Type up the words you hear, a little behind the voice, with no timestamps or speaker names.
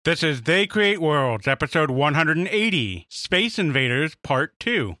This is They Create Worlds, episode 180, Space Invaders, Part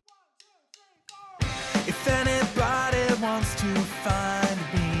 2. If anybody wants to find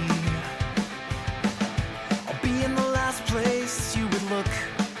me, I'll be in the last place you would look.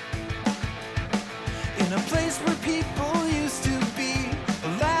 In a place where people used to be,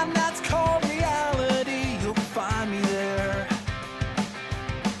 a land that's called reality, you'll find me there.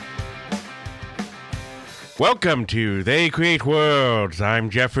 Welcome to They Create Worlds. I'm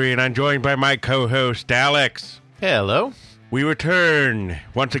Jeffrey, and I'm joined by my co-host, Alex. Hello. We return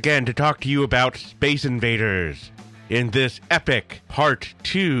once again to talk to you about Space Invaders in this epic Part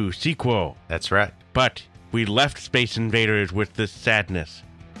 2 sequel. That's right. But we left Space Invaders with this sadness.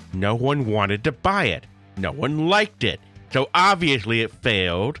 No one wanted to buy it. No one liked it. So obviously it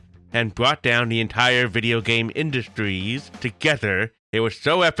failed and brought down the entire video game industries together. It was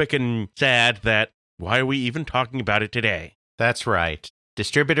so epic and sad that why are we even talking about it today? That's right.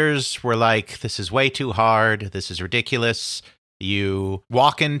 Distributors were like, this is way too hard. This is ridiculous. You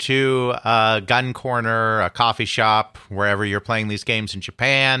walk into a gun corner, a coffee shop, wherever you're playing these games in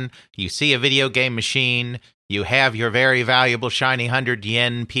Japan. You see a video game machine. You have your very valuable shiny 100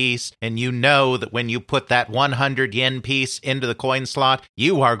 yen piece, and you know that when you put that 100 yen piece into the coin slot,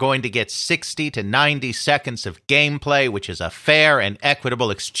 you are going to get 60 to 90 seconds of gameplay, which is a fair and equitable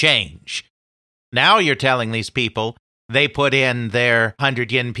exchange. Now you're telling these people they put in their 100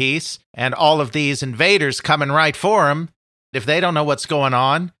 yen piece, and all of these invaders coming right for them. If they don't know what's going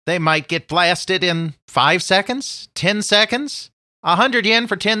on, they might get blasted in 5 seconds, 10 seconds, 100 yen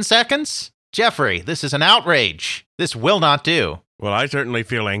for 10 seconds. Jeffrey, this is an outrage. This will not do. Well, I certainly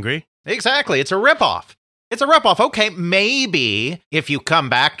feel angry. Exactly. It's a ripoff. It's a ripoff. Okay, maybe if you come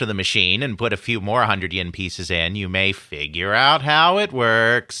back to the machine and put a few more 100 yen pieces in, you may figure out how it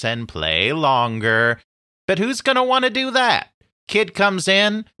works and play longer. But who's going to want to do that? Kid comes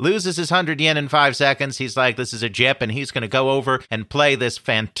in, loses his 100 yen in 5 seconds. He's like, this is a jip, and he's going to go over and play this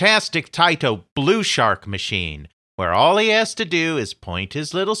fantastic Taito Blue Shark machine, where all he has to do is point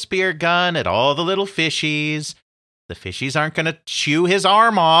his little spear gun at all the little fishies. The fishies aren't going to chew his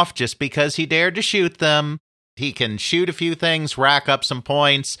arm off just because he dared to shoot them. He can shoot a few things, rack up some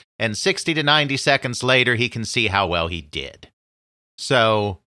points, and 60 to 90 seconds later, he can see how well he did.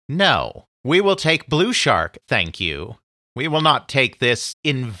 So, no. We will take Blue Shark, thank you. We will not take this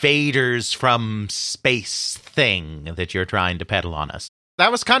invaders from space thing that you're trying to peddle on us.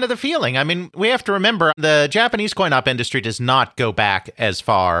 That was kind of the feeling. I mean, we have to remember the Japanese coin-op industry does not go back as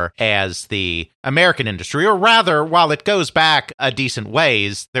far as the American industry, or rather, while it goes back a decent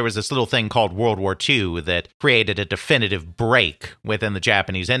ways, there was this little thing called World War II that created a definitive break within the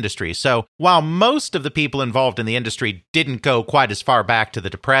Japanese industry. So while most of the people involved in the industry didn't go quite as far back to the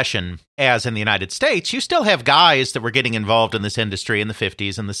Depression as in the United States, you still have guys that were getting involved in this industry in the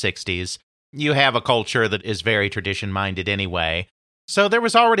 50s and the 60s. You have a culture that is very tradition-minded anyway. So there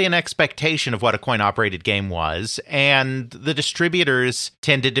was already an expectation of what a coin-operated game was, and the distributors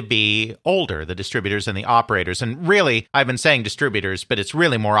tended to be older, the distributors and the operators. And really, I've been saying distributors, but it's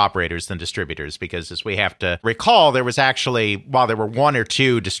really more operators than distributors, because as we have to recall, there was actually, while there were one or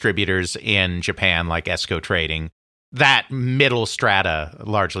two distributors in Japan, like ESCO Trading, that middle strata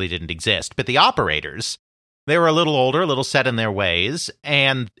largely didn't exist. But the operators, they were a little older, a little set in their ways,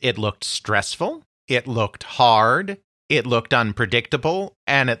 and it looked stressful, it looked hard, it looked unpredictable,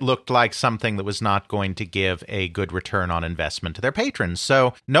 and it looked like something that was not going to give a good return on investment to their patrons.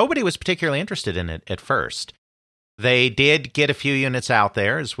 So nobody was particularly interested in it at first. They did get a few units out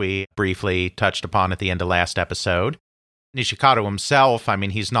there, as we briefly touched upon at the end of last episode. Nishikado himself, I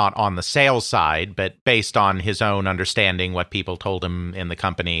mean, he's not on the sales side, but based on his own understanding, what people told him in the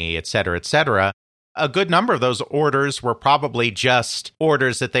company, et cetera, a good number of those orders were probably just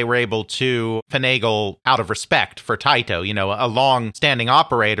orders that they were able to finagle out of respect for Taito, you know, a long-standing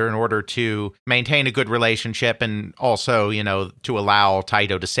operator in order to maintain a good relationship and also, you know, to allow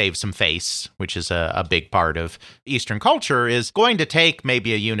Taito to save some face, which is a big part of Eastern culture, is going to take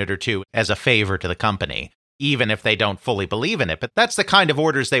maybe a unit or two as a favor to the company, even if they don't fully believe in it. But that's the kind of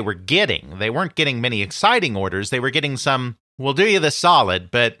orders they were getting. They weren't getting many exciting orders. They were getting some, we'll do you the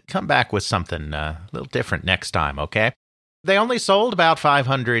solid, but come back with something a little different next time, okay? They only sold about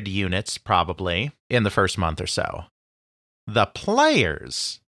 500 units, probably, in the first month or so. The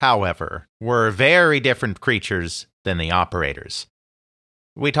players, however, were very different creatures than the operators.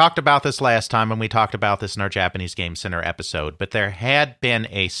 We talked about this last time, and we talked about this in our Japanese Game Center episode, but there had been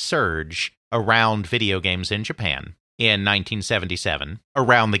a surge around video games in Japan in 1977,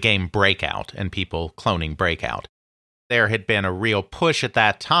 around the game Breakout and people cloning Breakout. there had been a real push at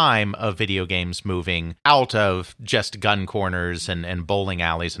that time of video games moving out of just gun corners and bowling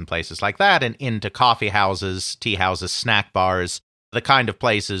alleys and places like that and into coffee houses, tea houses, snack bars, the kind of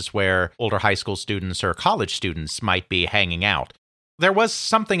places where older high school students or college students might be hanging out. There was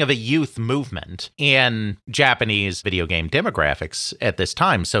something of a youth movement in Japanese video game demographics at this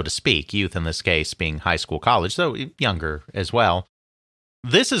time, so to speak. Youth in this case being high school, college, though younger as well.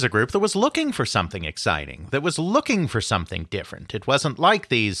 This is a group that was looking for something exciting, that was looking for something different. It wasn't like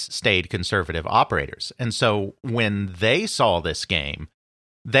these staid conservative operators. And so when they saw this game,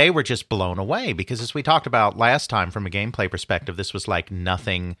 they were just blown away because, as we talked about last time from a gameplay perspective, this was like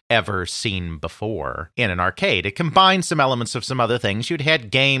nothing ever seen before in an arcade. It combined some elements of some other things. You'd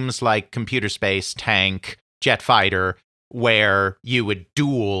had games like Computer Space, Tank, Jet Fighter, where you would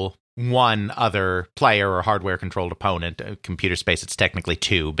duel one other player or hardware-controlled opponent. Computer Space, it's technically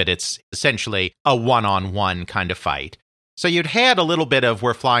two, but it's essentially a one-on-one kind of fight. So you'd had a little bit of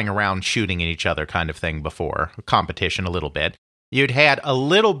we're flying around shooting at each other kind of thing before, competition a little bit. You'd had a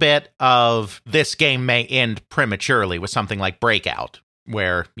little bit of this game may end prematurely with something like Breakout,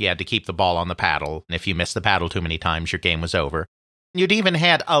 where you had to keep the ball on the paddle, and if you missed the paddle too many times, your game was over. You'd even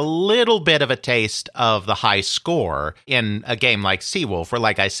had a little bit of a taste of the high score in a game like Seawolf, where,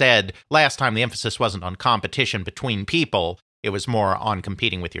 like I said, last time the emphasis wasn't on competition between people, it was more on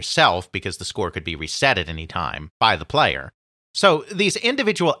competing with yourself because the score could be reset at any time by the player. So these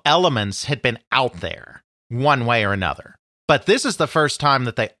individual elements had been out there, one way or another. But this is the first time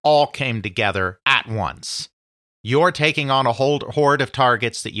that they all came together at once. You're taking on a whole horde of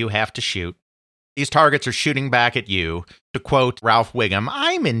targets that you have to shoot. These targets are shooting back at you. To quote Ralph Wiggum,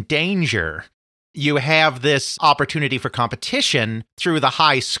 "I'm in danger." You have this opportunity for competition through the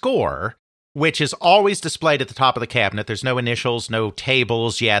high score, which is always displayed at the top of the cabinet. There's no initials, no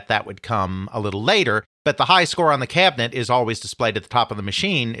tables yet. That would come a little later. But the high score on the cabinet is always displayed at the top of the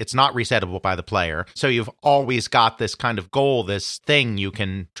machine. It's not resettable by the player. So you've always got this kind of goal, this thing you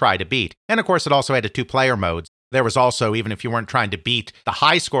can try to beat. And of course, it also had a two-player mode. There was also, even if you weren't trying to beat the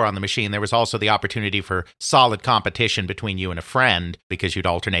high score on the machine, there was also the opportunity for solid competition between you and a friend because you'd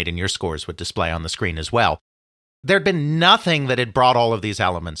alternate and your scores would display on the screen as well. There'd been nothing that had brought all of these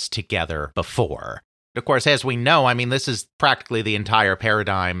elements together before. Of course, as we know, I mean, this is practically the entire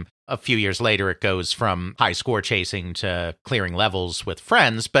paradigm. A few years later, it goes from high score chasing to clearing levels with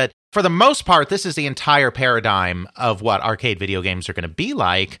friends. But for the most part, this is the entire paradigm of what arcade video games are going to be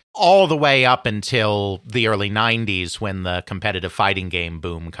like, all the way up until the early 90s when the competitive fighting game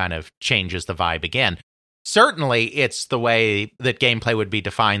boom kind of changes the vibe again. Certainly, it's the way that gameplay would be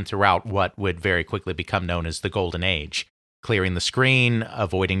defined throughout what would very quickly become known as the Golden Age. Clearing the screen,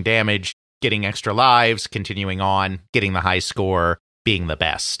 avoiding damage, getting extra lives, continuing on, getting the high score, being the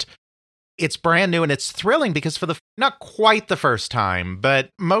best. It's brand new and it's thrilling because for not quite the first time, but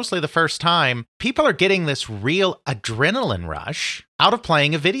mostly the first time, people are getting this real adrenaline rush out of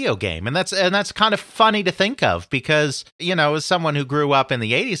playing a video game. And that's kind of funny to think of because, you know, as someone who grew up in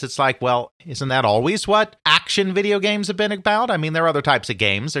the 80s, it's like, well, isn't that always what action video games have been about? I mean, there are other types of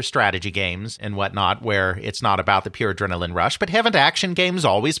games, there's strategy games and whatnot, where it's not about the pure adrenaline rush, but haven't action games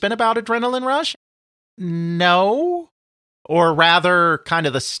always been about adrenaline rush? No. Or rather, kind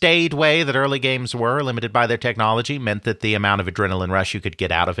of the staid way that early games were, limited by their technology, meant that the amount of adrenaline rush you could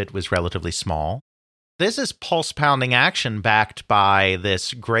get out of it was relatively small. This is pulse-pounding action backed by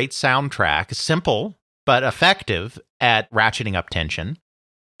this great soundtrack, simple but effective at ratcheting up tension.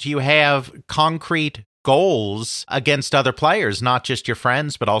 You have concrete goals against other players, not just your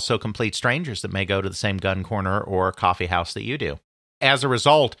friends, but also complete strangers that may go to the same gun corner or coffee house that you do. As a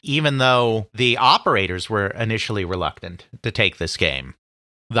result, even though the operators were initially reluctant to take this game,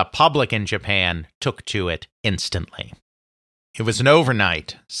 the public in Japan took to it instantly. It was an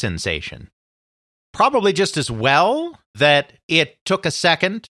overnight sensation. Probably just as well that it took a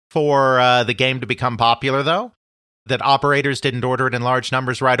second for the game to become popular, though, that operators didn't order it in large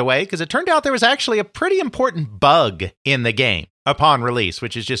numbers right away, because it turned out there was actually a pretty important bug in the game upon release,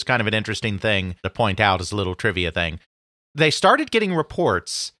 which is just kind of an interesting thing to point out as a little trivia thing. They started getting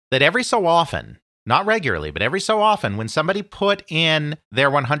reports that every so often, not regularly, but every so often, when somebody put in their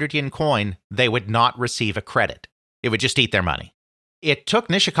 100 yen coin, they would not receive a credit. It would just eat their money. It took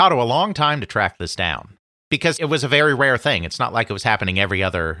Nishikado a long time to track this down because it was a very rare thing. It's not like it was happening every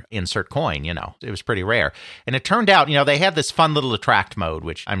other insert coin, you know. It was pretty rare. And it turned out, you know, they had this fun little attract mode,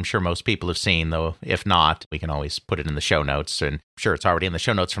 which I'm sure most people have seen, though if not, we can always put it in the show notes. And I'm sure it's already in the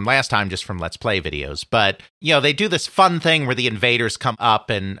show notes from last time, just from Let's Play videos. But, you know, they do this fun thing where the invaders come up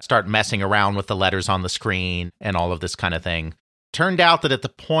and start messing around with the letters on the screen and all of this kind of thing. turned out that at the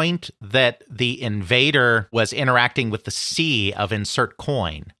point that the invader was interacting with the C of insert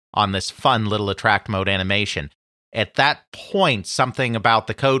coin on this fun little attract mode animation, at that point, something about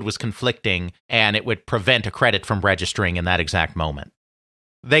the code was conflicting, and it would prevent a credit from registering in that exact moment.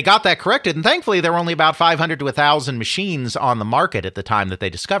 They got that corrected, and thankfully there were only about 500 to 1,000 machines on the market at the time that they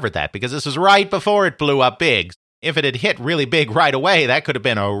discovered that, because this was right before it blew up big. If it had hit really big right away, that could have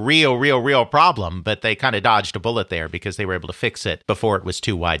been a real problem, but they kind of dodged a bullet there because they were able to fix it before it was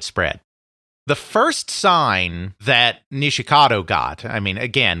too widespread. The first sign that Nishikado got, I mean,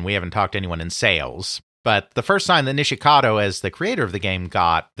 again, we haven't talked to anyone in sales, but the first sign that Nishikado, as the creator of the game,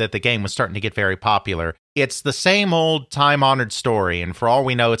 got that the game was starting to get very popular, it's the same old time-honored story, and for all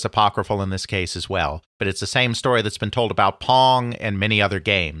we know, it's apocryphal in this case as well, but it's the same story that's been told about Pong and many other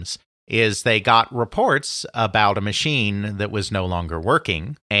games, is they got reports about a machine that was no longer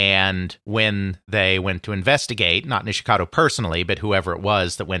working, and when they went to investigate, not Nishikado personally, but whoever it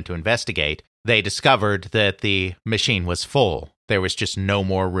was that went to investigate, they discovered that the machine was full. There was just no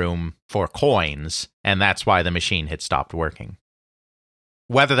more room for coins, and that's why the machine had stopped working.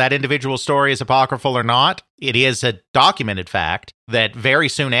 Whether that individual story is apocryphal or not, it is a documented fact that very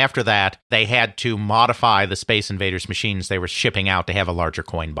soon after that, they had to modify the Space Invaders machines they were shipping out to have a larger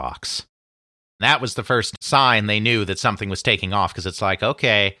coin box. That was the first sign they knew that something was taking off, because it's like,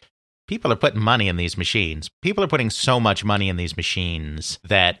 okay, people are putting money in these machines. People are putting so much money in these machines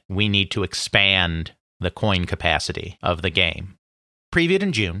that we need to expand the coin capacity of the game. Previewed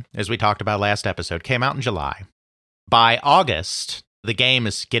in June, as we talked about last episode, came out in July. By August, the game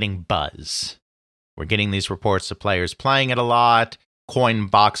is getting buzz. We're getting these reports of players playing it a lot. Coin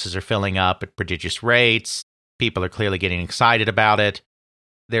boxes are filling up at prodigious rates. People are clearly getting excited about it.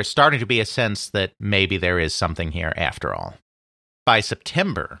 There's starting to be a sense that maybe there is something here after all. By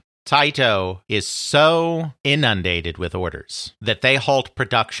September, Taito is so inundated with orders that they halt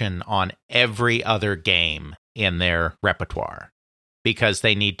production on every other game in their repertoire because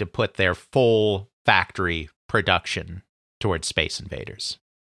they need to put their full factory production towards Space Invaders.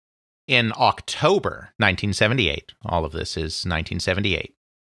 In October 1978, all of this is 1978,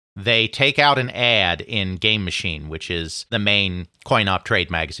 they take out an ad in Game Machine, which is the main coin-op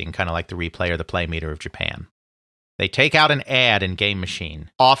trade magazine, kind of like the Replay or the Play Meter of Japan. They take out an ad in Game Machine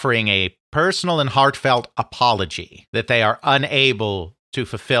offering a personal and heartfelt apology that they are unable to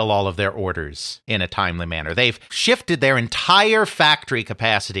fulfill all of their orders in a timely manner. They've shifted their entire factory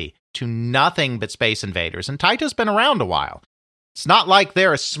capacity to nothing but Space Invaders, and Taito's been around a while. It's not like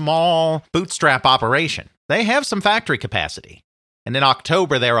they're a small bootstrap operation. They have some factory capacity. And in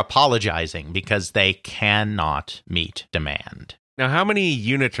October, they're apologizing because they cannot meet demand. Now, how many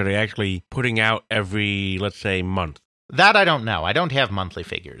units are they actually putting out every, let's say, month? That I don't know. I don't have monthly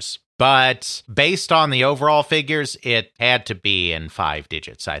figures. But based on the overall figures, it had to be in 5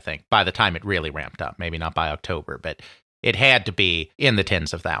 digits, I think, by the time it really ramped up. Maybe not by October, but it had to be in the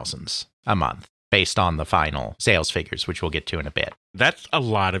tens of thousands a month, based on the final sales figures, which we'll get to in a bit. That's a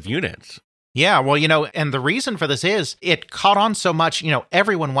lot of units. Yeah, well, and the reason for this is it caught on so much,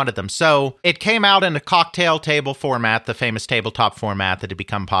 everyone wanted them. So it came out in a cocktail table format, the famous tabletop format that had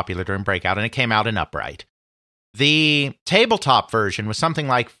become popular during Breakout, and it came out in Upright. The tabletop version was something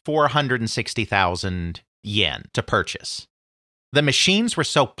like 460,000 yen to purchase. The machines were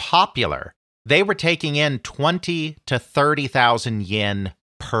so popular, they were taking in 20 to 30,000 yen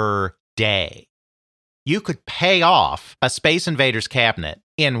per day. You could pay off a Space Invaders cabinet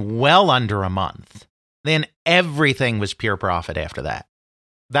in well under a month. Then everything was pure profit after that.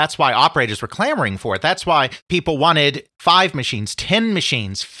 That's why operators were clamoring for it. That's why people wanted 5 machines, 10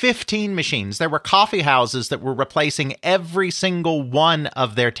 machines, 15 machines. There were coffee houses that were replacing every single one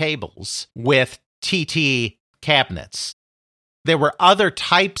of their tables with TT cabinets. There were other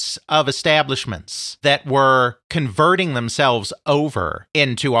types of establishments that were converting themselves over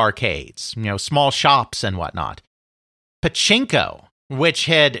into arcades, small shops and whatnot. Pachinko, which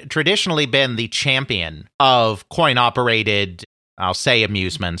had traditionally been the champion of coin-operated, I'll say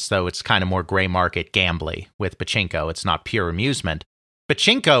amusements, though it's kind of more gray market gambly with Pachinko. It's not pure amusement.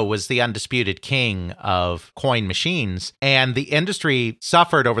 Pachinko was the undisputed king of coin machines, and the industry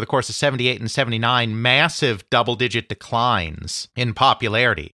suffered over the course of 78 and 79 massive double-digit declines in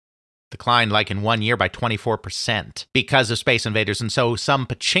popularity. Declined like in 1 year by 24% because of Space Invaders, and so some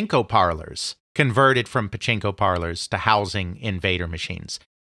Pachinko parlors converted from Pachinko parlors to housing Invader machines.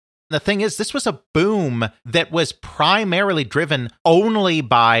 The thing is, this was a boom that was primarily driven only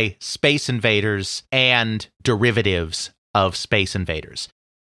by Space Invaders and derivatives of Space Invaders.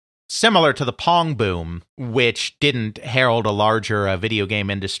 similar to the Pong boom, which didn't herald a larger video game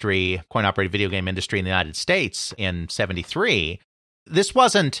industry, coin-operated video game industry in the United States in 73. This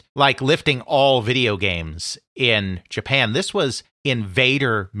wasn't like lifting all video games in Japan. This was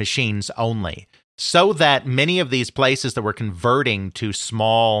invader machines only, so that many of these places that were converting to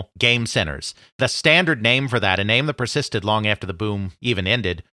small game centers, the standard name for that, a name that persisted long after the boom even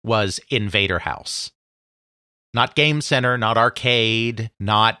ended, was Invader House. Not game center, not arcade,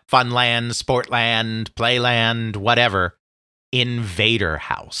 not Funland, Sportland, Playland, whatever. Invader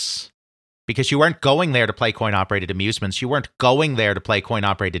House. Because you weren't going there to play coin-operated amusements. You weren't going there to play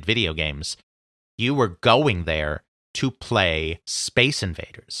coin-operated video games. You were going there to play Space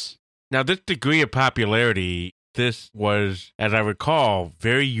Invaders. Now, this degree of popularity, this was, as I recall,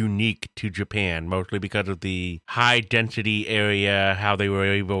 very unique to Japan, mostly because of the high-density area, how they were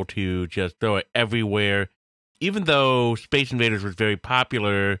able to just throw it everywhere. Even though Space Invaders was very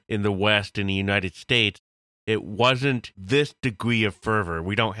popular in the West and the United States, it wasn't this degree of fervor.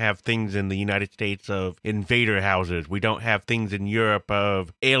 We don't have things in the United States of invader houses. We don't have things in Europe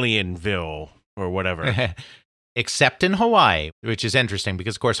of Alienville or whatever. Except in Hawaii, which is interesting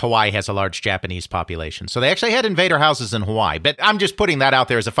because, of course, Hawaii has a large Japanese population. So they actually had invader houses in Hawaii. But I'm just putting that out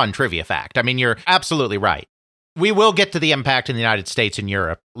there as a fun trivia fact. I mean, you're absolutely right. We will get to the impact in the United States and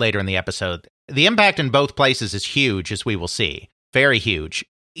Europe later in the episode. The impact in both places is huge, as we will see. Very huge.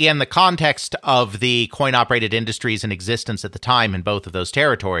 In the context of the coin-operated industries in existence at the time in both of those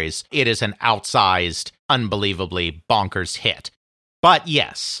territories, it is an outsized, unbelievably bonkers hit. But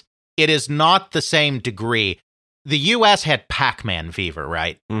yes, it is not the same degree. The U.S. had Pac-Man fever,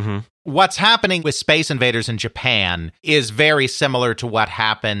 right? Mm-hmm. What's happening with Space Invaders in Japan is very similar to what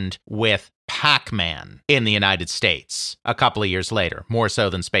happened with Pac-Man in the United States a couple of years later, more so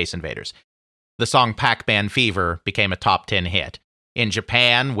than Space Invaders. The song Pac-Man Fever became a top 10 hit. In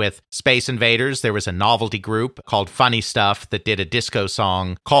Japan, with Space Invaders, there was a novelty group called Funny Stuff that did a disco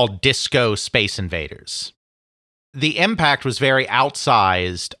song called Disco Space Invaders. The impact was very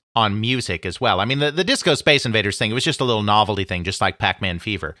outsized on music as well. I mean, the Disco Space Invaders thing, it was just a little novelty thing, just like Pac-Man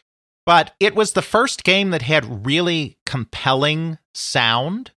Fever. But it was the first game that had really compelling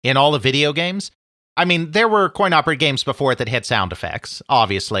sound in all the video games. I mean, there were coin-operated games before it that had sound effects,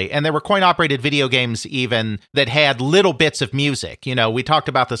 obviously, and there were coin-operated video games even that had little bits of music. You know, we talked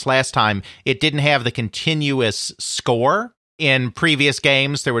about this last time. It didn't have the continuous score. In previous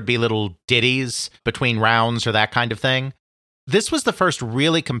games, there would be little ditties between rounds or that kind of thing. This was the first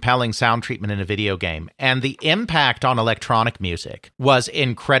really compelling sound treatment in a video game, and the impact on electronic music was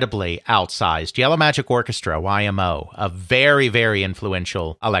incredibly outsized. Yellow Magic Orchestra, YMO, a very, very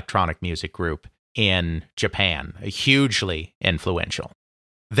influential electronic music group in Japan, hugely influential.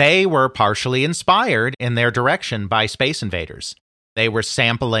 They were partially inspired in their direction by Space Invaders. They were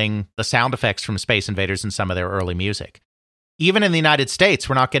sampling the sound effects from Space Invaders in some of their early music. Even in the United States,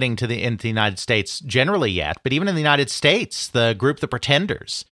 we're not getting into the United States generally yet, but even in the United States, the group The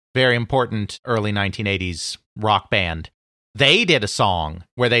Pretenders, very important early 1980s rock band, they did a song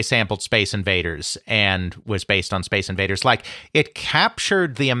where they sampled Space Invaders and was based on Space Invaders. Like, it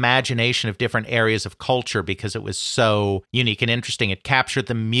captured the imagination of different areas of culture because it was so unique and interesting. It captured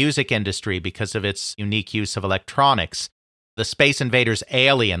the music industry because of its unique use of electronics. The Space Invaders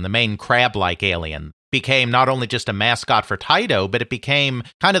alien, the main crab-like alien, became not only just a mascot for Taito, but it became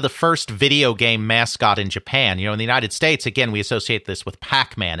kind of the first video game mascot in Japan. You know, in the United States, again, we associate this with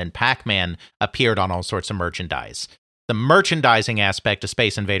Pac-Man, and Pac-Man appeared on all sorts of merchandise. The merchandising aspect of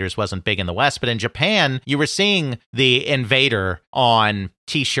Space Invaders wasn't big in the West, but in Japan, you were seeing the Invader on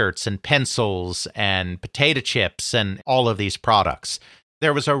t-shirts and pencils and potato chips and all of these products.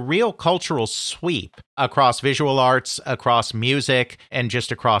 There was a real cultural sweep across visual arts, across music, and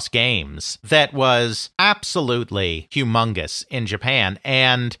just across games that was absolutely humongous in Japan,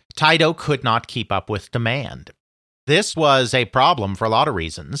 and Taito could not keep up with demand. This was a problem for a lot of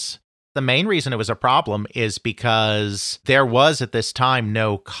reasons. The main reason it was a problem is because there was at this time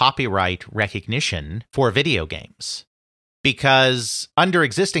no copyright recognition for video games. Because under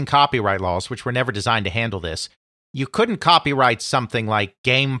existing copyright laws, which were never designed to handle this, you couldn't copyright something like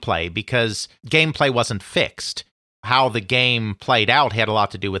gameplay because gameplay wasn't fixed. How the game played out had a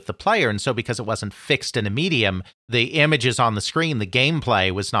lot to do with the player, and so because it wasn't fixed in a medium, the images on the screen, the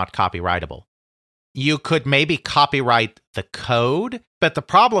gameplay was not copyrightable. You could maybe copyright the code, but the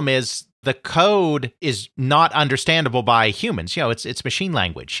problem is the code is not understandable by humans. You know, it's machine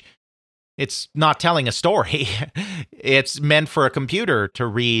language. It's not telling a story. It's meant for a computer to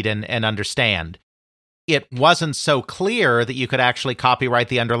read and understand. it wasn't so clear that you could actually copyright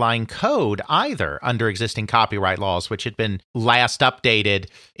the underlying code either under existing copyright laws, which had been last updated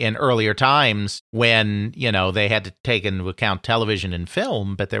in earlier times when, they had to take into account television and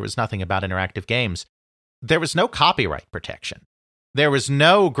film, but there was nothing about interactive games. There was no copyright protection. There was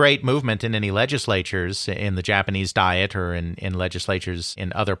no great movement in any legislatures in the Japanese Diet or in legislatures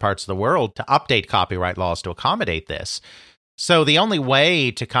in other parts of the world to update copyright laws to accommodate this. So the only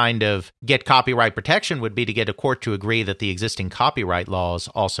way to kind of get copyright protection would be to get a court to agree that the existing copyright laws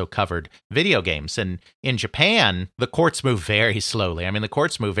also covered video games. And in Japan, the courts move very slowly. I mean, the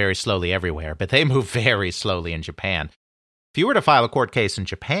courts move very slowly everywhere, but they move very slowly in Japan. If you were to file a court case in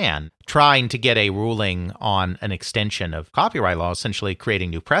Japan trying to get a ruling on an extension of copyright law, essentially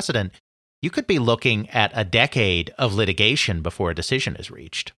creating new precedent, you could be looking at a decade of litigation before a decision is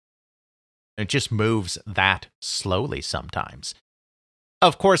reached. It just moves that slowly sometimes.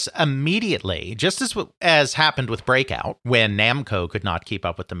 Of course, immediately, just as happened with Breakout, when Namco could not keep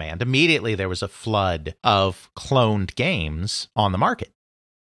up with demand, immediately there was a flood of cloned games on the market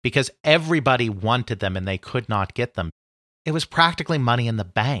because everybody wanted them and they could not get them. It was practically money in the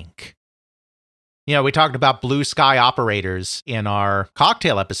bank. We talked about blue sky operators in our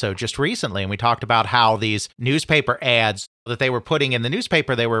cocktail episode just recently, and we talked about how these newspaper ads that they were putting in the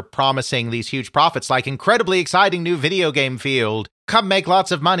newspaper, they were promising these huge profits, like incredibly exciting new video game field. Come make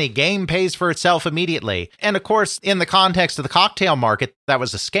lots of money. Game pays for itself immediately. And of course, in the context of the cocktail market, that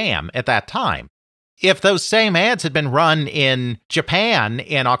was a scam at that time. If those same ads had been run in Japan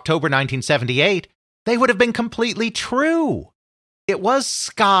in October 1978, they would have been completely true. It was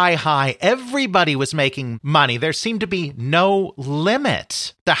sky high. Everybody was making money. There seemed to be no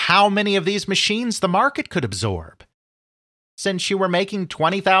limit to how many of these machines the market could absorb. Since you were making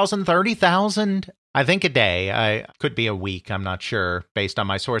 20,000, 30,000, I think a day, I could be a week, I'm not sure, based on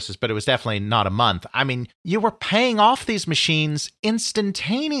my sources, but it was definitely not a month. I mean, you were paying off these machines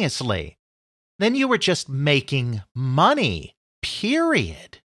instantaneously. Then you were just making money,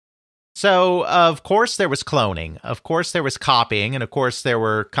 period. So, of course, there was cloning. Of course, there was copying. And of course, there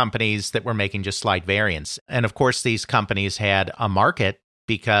were companies that were making just slight variants. And of course, these companies had a market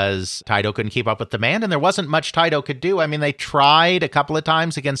because Taito couldn't keep up with demand, and there wasn't much Taito could do. I mean, they tried a couple of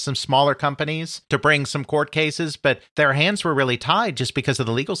times against some smaller companies to bring some court cases, but their hands were really tied just because of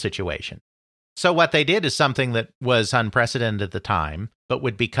the legal situation. So what they did is something that was unprecedented at the time, but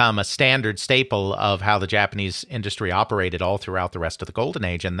would become a standard staple of how the Japanese industry operated all throughout the rest of the Golden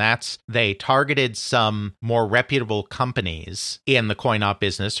Age, and that's they targeted some more reputable companies in the coin-op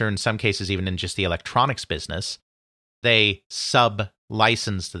business, or in some cases even in just the electronics business. They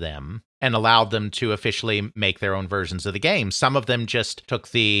sub-licensed them and allowed them to officially make their own versions of the game. Some of them just took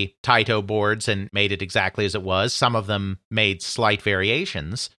the Taito boards and made it exactly as it was. Some of them made slight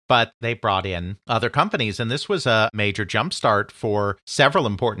variations, but they brought in other companies. And this was a major jumpstart for several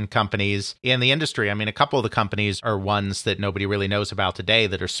important companies in the industry. I mean, a couple of the companies are ones that nobody really knows about today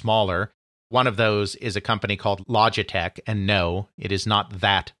that are smaller. One of those is a company called Logitech. And no, it is not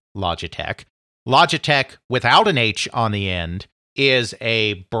that Logitech. Logitech, without an H on the end, is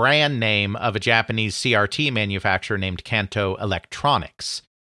a brand name of a Japanese CRT manufacturer named Kanto Electronics.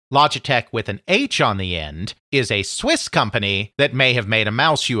 Logitech with an H on the end is a Swiss company that may have made a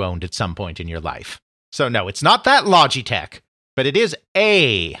mouse you owned at some point in your life. So no, it's not that Logitech, but it is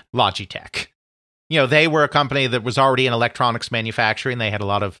a Logitech. They were a company that was already in electronics manufacturing. They had a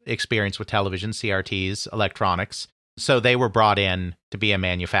lot of experience with television, CRTs, electronics. So they were brought in to be a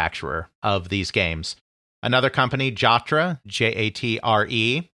manufacturer of these games. Another company, Jatre,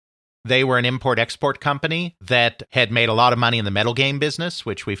 Jatre, they were an import-export company that had made a lot of money in the metal game business,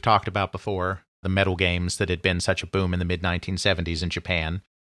 which we've talked about before, the metal games that had been such a boom in the mid-1970s in Japan.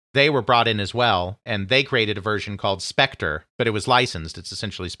 They were brought in as well, and they created a version called Spectre, but it was licensed. It's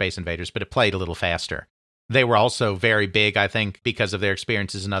essentially Space Invaders, but it played a little faster. They were also very big, I think, because of their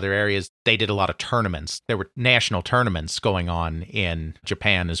experiences in other areas. They did a lot of tournaments. There were national tournaments going on in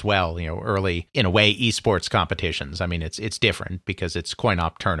Japan as well, early, in a way, esports competitions. I mean, it's different because it's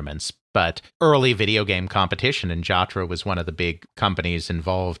coin-op tournaments, but early video game competition, and Jatre was one of the big companies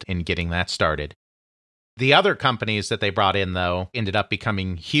involved in getting that started. The other companies that they brought in, though, ended up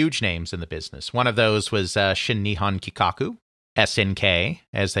becoming huge names in the business. One of those was Shin Nihon Kikaku, SNK,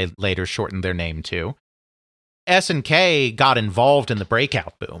 as they later shortened their name to. SNK got involved in the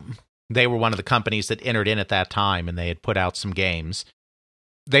breakout boom. They were one of the companies that entered in at that time, and they had put out some games.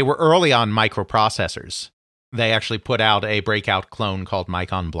 They were early on microprocessors. They actually put out a breakout clone called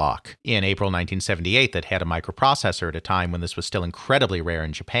Micon Block in April 1978 that had a microprocessor at a time when this was still incredibly rare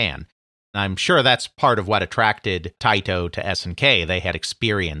in Japan. I'm sure that's part of what attracted Taito to SNK. They had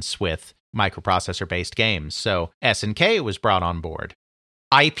experience with microprocessor-based games. So SNK was brought on board.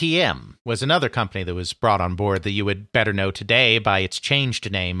 IPM was another company that was brought on board that you would better know today by its changed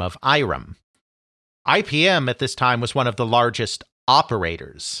name of IREM. IPM at this time was one of the largest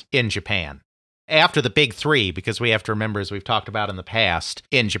operators in Japan. After the big three, because we have to remember, as we've talked about in the past,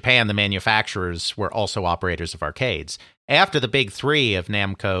 in Japan, the manufacturers were also operators of arcades. After the big three of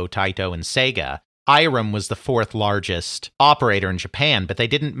Namco, Taito, and Sega, IREM was the fourth largest operator in Japan, but they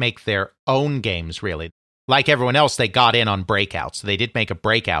didn't make their own games, really. Like everyone else, they got in on Breakout, so they did make a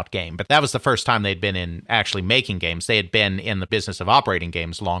Breakout game, but that was the first time they'd been in actually making games. They had been in the business of operating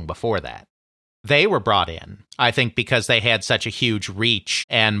games long before that. They were brought in, I think, because they had such a huge reach,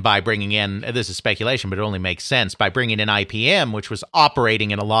 and by bringing in, this is speculation, but it only makes sense, by bringing in IPM, which was operating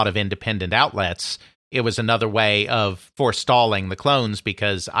in a lot of independent outlets, it was another way of forestalling the clones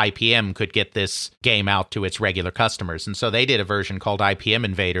because IPM could get this game out to its regular customers. And so they did a version called IPM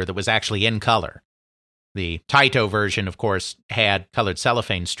Invader that was actually in color. The Taito version, of course, had colored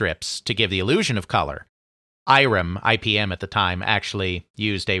cellophane strips to give the illusion of color. IPM at the time, actually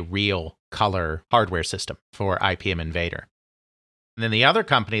used a real color hardware system for IPM Invader. And then the other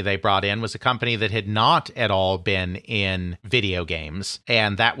company they brought in was a company that had not at all been in video games,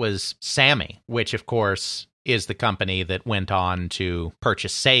 and that was Sammy, which, of course, is the company that went on to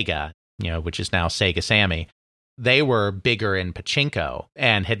purchase Sega, which is now Sega Sammy. They were bigger in pachinko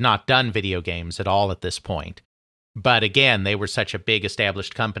and had not done video games at all at this point. But again, they were such a big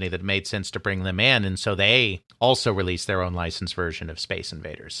established company that it made sense to bring them in, and so they also released their own licensed version of Space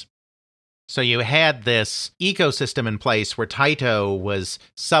Invaders. So you had this ecosystem in place where Taito was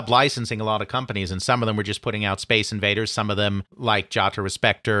sub-licensing a lot of companies, and some of them were just putting out Space Invaders. Some of them, like Jotaro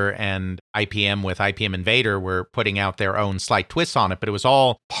Spectre and IPM with IPM Invader, were putting out their own slight twists on it, but it was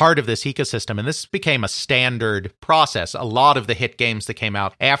all part of this ecosystem, and this became a standard process. A lot of the hit games that came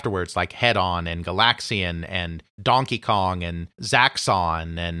out afterwards, like Head-On and Galaxian and Donkey Kong and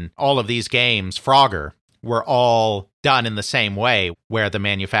Zaxxon and all of these games, Frogger, were all done in the same way, where the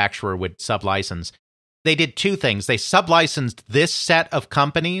manufacturer would sub-license. They did two things. They sub-licensed this set of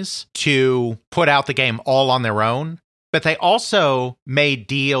companies to put out the game all on their own, but they also made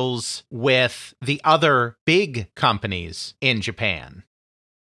deals with the other big companies in Japan.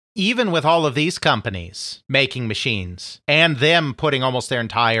 Even with all of these companies making machines, and them putting almost their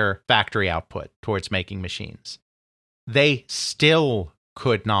entire factory output towards making machines, they still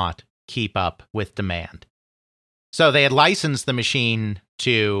could not keep up with demand. So they had licensed the machine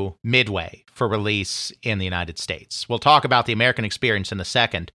to Midway for release in the United States. We'll talk about the American experience in a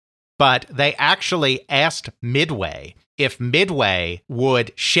second, but they actually asked Midway if Midway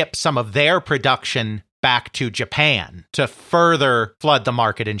would ship some of their production back to Japan to further flood the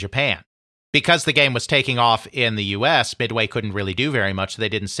market in Japan. Because the game was taking off in the US, Midway couldn't really do very much, so they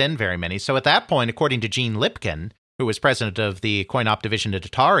didn't send very many. So at that point, according to Gene Lipkin, who was president of the coin-op division at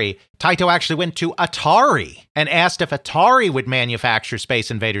Atari, Taito actually went to Atari and asked if Atari would manufacture Space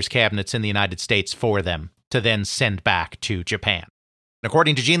Invaders cabinets in the United States for them to then send back to Japan. And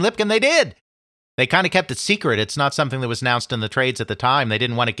according to Gene Lipkin, they did. They kind of kept it secret. It's not something that was announced in the trades at the time. They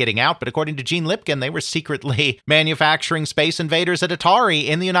didn't want it getting out, but according to Gene Lipkin, they were secretly manufacturing Space Invaders at Atari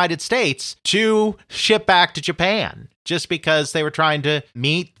in the United States to ship back to Japan, just because they were trying to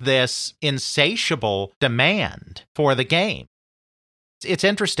meet this insatiable demand for the game. It's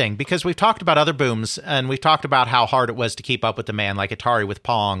interesting because we've talked about other booms, and we've talked about how hard it was to keep up with demand, like Atari with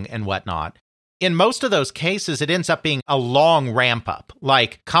Pong and whatnot. In most of those cases, it ends up being a long ramp up.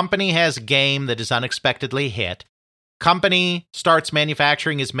 Like, company has a game that is unexpectedly hit. Company starts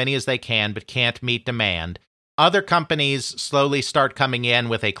manufacturing as many as they can, but can't meet demand. Other companies slowly start coming in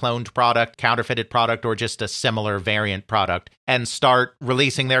with a cloned product, counterfeited product, or just a similar variant product, and start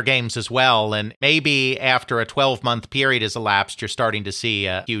releasing their games as well. And maybe after a 12-month period has elapsed, you're starting to see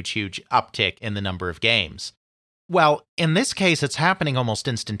a huge uptick in the number of games. Well, in this case, it's happening almost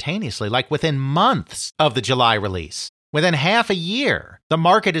instantaneously, like within months of the July release. Within half a year, the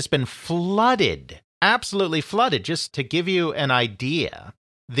market has been flooded, absolutely flooded. Just to give you an idea,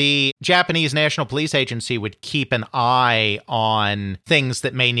 the Japanese National Police Agency would keep an eye on things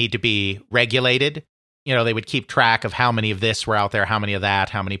that may need to be regulated. They would keep track of how many of this were out there, how many of that,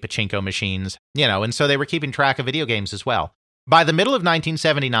 how many pachinko machines, and so they were keeping track of video games as well. By the middle of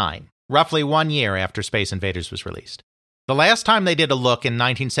 1979, roughly 1 year after Space Invaders was released, the last time they did a look in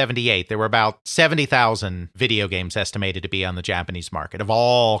 1978, there were about 70,000 video games estimated to be on the Japanese market of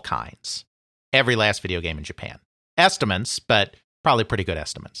all kinds. Every last video game in Japan. Estimates, but probably pretty good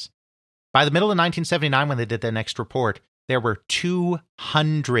estimates. By the middle of 1979, when they did their next report, there were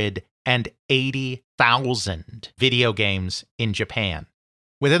 280,000 video games in Japan.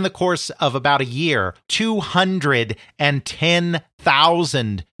 Within the course of about a year,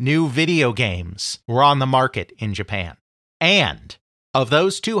 210,000 new video games were on the market in Japan. And of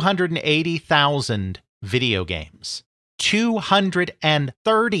those 280,000 video games,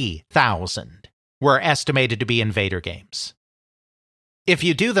 230,000 were estimated to be Invader games. If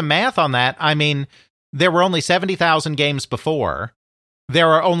you do the math on that, I mean, there were only 70,000 games before. There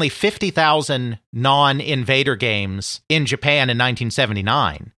are only 50,000 non-Invader games in Japan in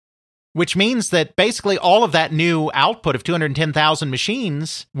 1979, which means that basically all of that new output of 210,000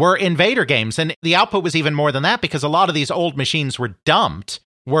 machines were Invader games. And the output was even more than that because a lot of these old machines were dumped,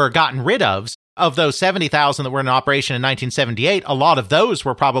 were gotten rid of. Of those 70,000 that were in operation in 1978, a lot of those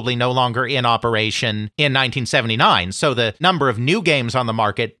were probably no longer in operation in 1979. So the number of new games on the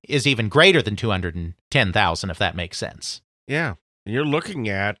market is even greater than 210,000, if that makes sense. Yeah. You're looking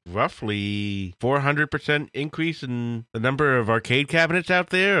at roughly 400% increase in the number of arcade cabinets out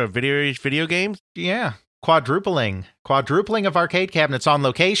there of video games. Yeah. Quadrupling of arcade cabinets on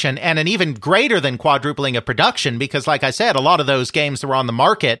location, and an even greater than quadrupling of production because, like I said, a lot of those games that were on the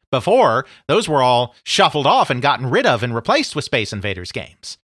market before, those were all shuffled off and gotten rid of and replaced with Space Invaders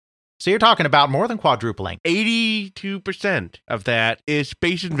games. So you're talking about more than quadrupling. 82% of that is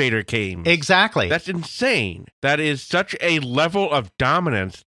Space Invader games. Exactly. That's insane. That is such a level of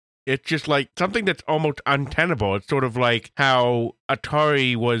dominance. It's just like something that's almost untenable. It's sort of like how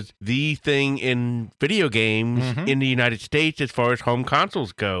Atari was the thing in video games in the United States as far as home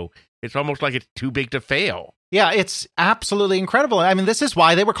consoles go. It's almost like it's too big to fail. Yeah, it's absolutely incredible. I mean, this is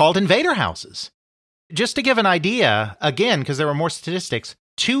why they were called Invader houses. Just to give an idea, again, because there were more statistics,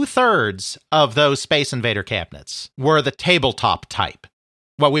 2/3 of those Space Invader cabinets were the tabletop type,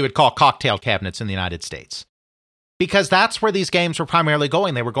 what we would call cocktail cabinets in the United States. Because that's where these games were primarily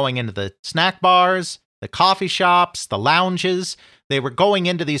going. They were going into the snack bars, the coffee shops, the lounges. They were going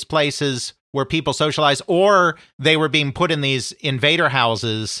into these places where people socialize, or they were being put in these Invader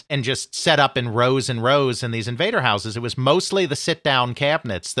houses and just set up in rows and rows in these Invader houses. It was mostly the sit-down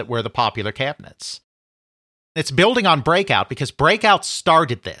cabinets that were the popular cabinets. It's building on Breakout because Breakout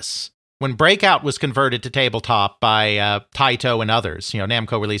started this. When Breakout was converted to tabletop by Taito and others,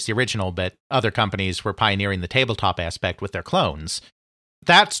 Namco released the original, but other companies were pioneering the tabletop aspect with their clones.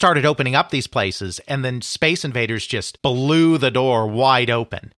 That started opening up these places, and then Space Invaders just blew the door wide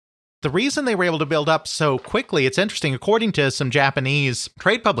open. The reason they were able to build up so quickly, it's interesting, according to some Japanese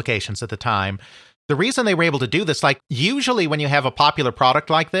trade publications at the time, the reason they were able to do this, like usually when you have a popular product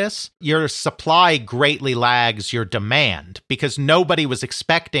like this, your supply greatly lags your demand because nobody was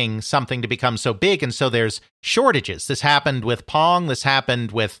expecting something to become so big. And so there's shortages. This happened with Pong. This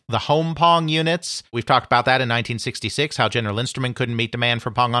happened with the home Pong units. We've talked about that in 1966, how General Instrument couldn't meet demand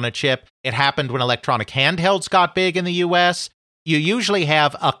for Pong on a chip. It happened when electronic handhelds got big in the US. You usually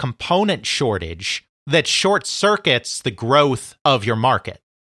have a component shortage that short circuits the growth of your market.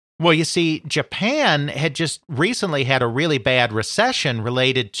 Well, you see, Japan had just recently had a really bad recession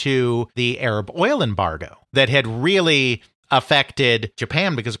related to the Arab oil embargo that had really affected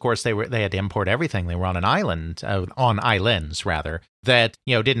Japan because, of course, they had to import everything. They were on an island, islands that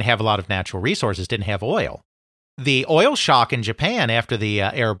didn't have a lot of natural resources, didn't have oil. The oil shock in Japan after the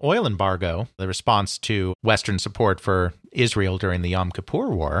Arab oil embargo, the response to Western support for Israel during the Yom Kippur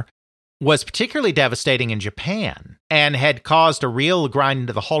War, was particularly devastating in Japan and had caused a real grind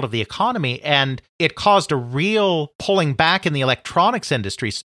to the halt of the economy, and it caused a real pulling back in the electronics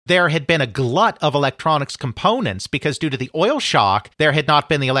industry. There had been a glut of electronics components because due to the oil shock, there had not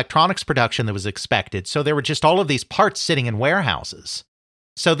been the electronics production that was expected, so there were just all of these parts sitting in warehouses.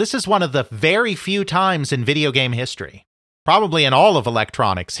 So this is one of the very few times in video game history, probably in all of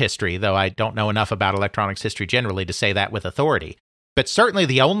electronics history, though I don't know enough about electronics history generally to say that with authority, but certainly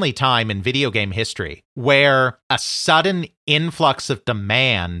the only time in video game history where a sudden influx of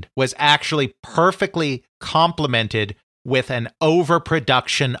demand was actually perfectly complemented with an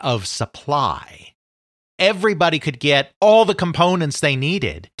overproduction of supply. Everybody could get all the components they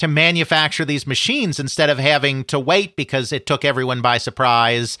needed to manufacture these machines instead of having to wait because it took everyone by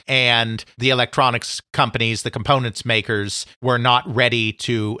surprise and the electronics companies, the components makers, were not ready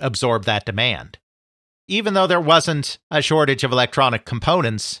to absorb that demand. Even though there wasn't a shortage of electronic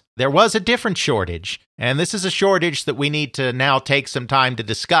components, there was a different shortage. And this is a shortage that we need to now take some time to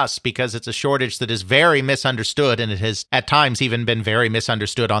discuss because it's a shortage that is very misunderstood, and it has at times even been very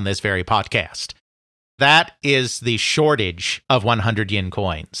misunderstood on this very podcast. That is the shortage of 100 yen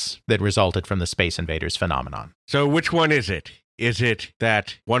coins that resulted from the Space Invaders phenomenon. So which one is it? Is it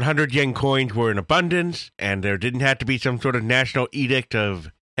that 100 yen coins were in abundance and there didn't have to be some sort of national edict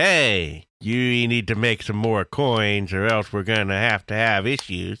of, hey, you need to make some more coins or else we're going to have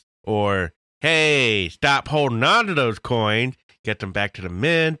issues. Or, hey, stop holding on to those coins, get them back to the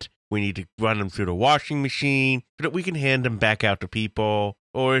mint. We need to run them through the washing machine so that we can hand them back out to people.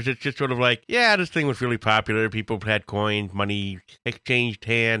 Or is it just sort of like, yeah, this thing was really popular. People had coins, money exchanged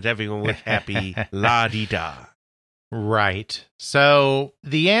hands. Everyone was happy. La-di-da. Right. So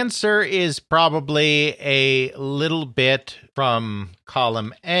the answer is probably a little bit from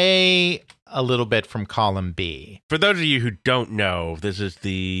column A, a little bit from column B. For those of you who don't know, this is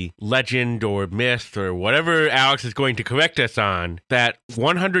the legend or myth or whatever Alex is going to correct us on, that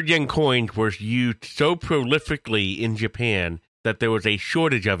 100 yen coins were used so prolifically in Japan that there was a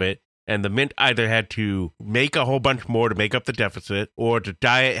shortage of it, and the mint either had to make a whole bunch more to make up the deficit, or the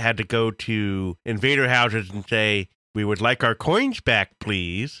Diet had to go to invader houses and say, we would like our coins back,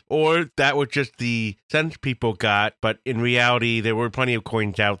 please. Or that was just the sense people got, but in reality, there were plenty of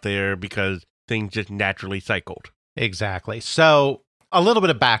coins out there because things just naturally cycled. Exactly. So a little bit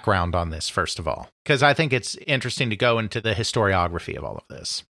of background on this, first of all, because I think it's interesting to go into the historiography of all of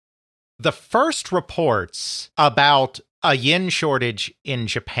this. The first reports about a yen shortage in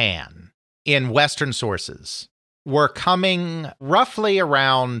Japan in Western sources were coming roughly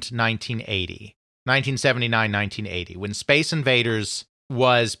around 1980. 1979, 1980, when Space Invaders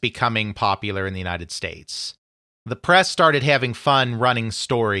was becoming popular in the United States. The press started having fun running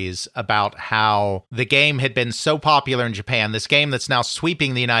stories about how the game had been so popular in Japan. This game that's now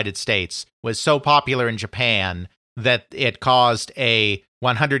sweeping the United States was so popular in Japan that it caused a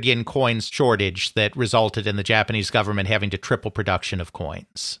 100 yen coins shortage that resulted in the Japanese government having to triple production of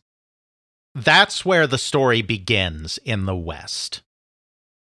coins. That's where the story begins in the West.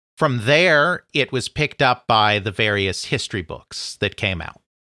 From there, it was picked up by the various history books that came out.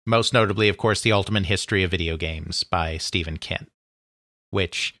 Most notably, of course, The Ultimate History of Video Games by Stephen Kent,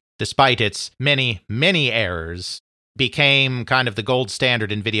 which, despite its many, many errors, became kind of the gold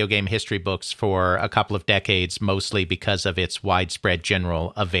standard in video game history books for a couple of decades, mostly because of its widespread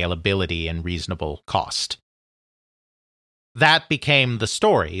general availability and reasonable cost. That became the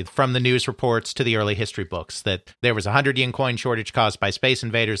story from the news reports to the early history books, that there was a 100 yen coin shortage caused by Space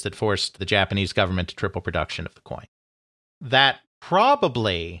Invaders that forced the Japanese government to triple production of the coin. That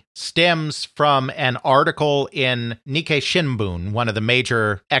probably stems from an article in Nikkei Shimbun, one of the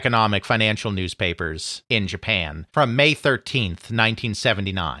major economic financial newspapers in Japan, from May 13th,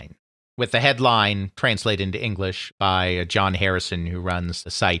 1979, with the headline translated into English by John Harrison, who runs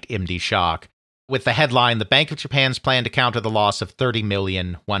the site MD Shock, with the headline, "The Bank of Japan's plan to counter the loss of 30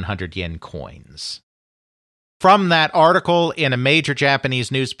 million 100 yen coins." From that article in a major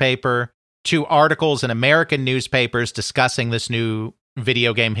Japanese newspaper to articles in American newspapers discussing this new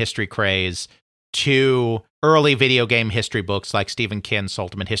video game history craze, to early video game history books like Stephen Kent's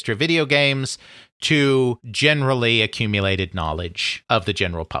Ultimate History of Video Games, to generally accumulated knowledge of the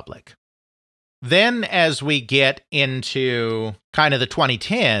general public. Then as we get into kind of the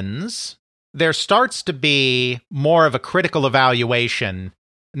 2010s, there starts to be more of a critical evaluation,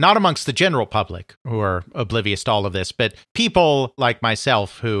 not amongst the general public who are oblivious to all of this, but people like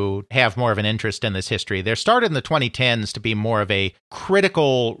myself who have more of an interest in this history. There started in the 2010s to be more of a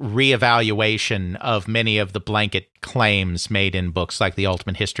critical reevaluation of many of the blanket claims made in books like The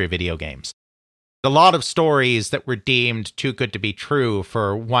Ultimate History of Video Games. A lot of stories that were deemed too good to be true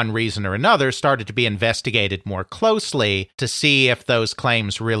for one reason or another started to be investigated more closely to see if those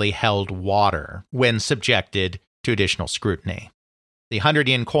claims really held water when subjected to additional scrutiny. The 100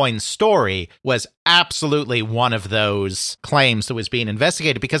 yen coin story was absolutely one of those claims that was being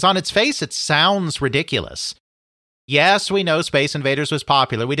investigated because on its face, it sounds ridiculous. Yes, we know Space Invaders was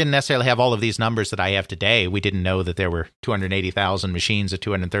popular. We didn't necessarily have all of these numbers that I have today. We didn't know that there were 280,000 machines, that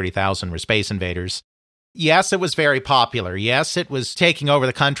 230,000 were Space Invaders. Yes, it was very popular. Yes, it was taking over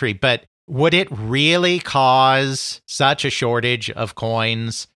the country, but would it really cause such a shortage of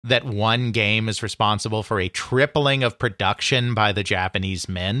coins that one game is responsible for a tripling of production by the Japanese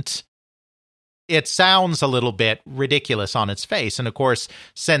mint? It sounds a little bit ridiculous on its face. And of course,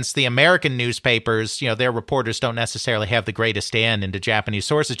 since the American newspapers, their reporters don't necessarily have the greatest in into Japanese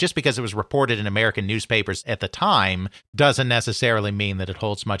sources, just because it was reported in American newspapers at the time doesn't necessarily mean that it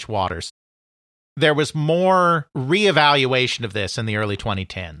holds much water. There was more reevaluation of this in the early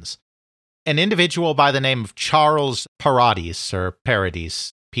 2010s. An individual by the name of Charles Paradis, or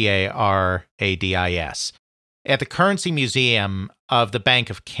Paradis, Paradis, at the Currency Museum of the Bank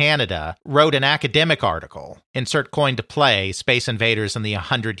of Canada, wrote an academic article, Insert Coin to Play, Space Invaders and the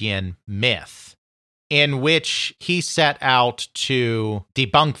 100 Yen Myth, in which he set out to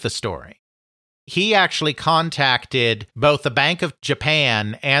debunk the story. he actually contacted both the Bank of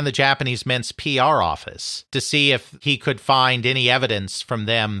Japan and the Japanese Mint's PR office to see if he could find any evidence from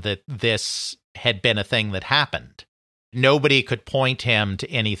them that this had been a thing that happened. Nobody could point him to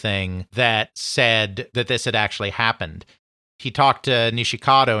anything that said that this had actually happened. He talked to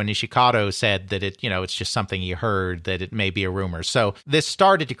Nishikado, and Nishikado said that it's just something he heard, that it may be a rumor. So this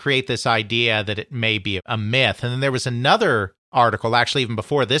started to create this idea that it may be a myth. And then there was another article, actually even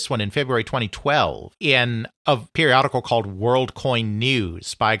before this one, in February 2012, in a periodical called World Coin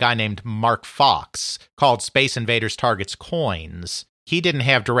News by a guy named Mark Fox, called Space Invaders Targets Coins. He didn't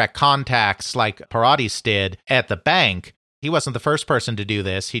have direct contacts like Paradis did at the bank. He wasn't the first person to do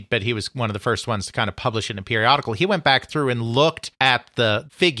this, but he was one of the first ones to kind of publish it in a periodical. He went back through and looked at the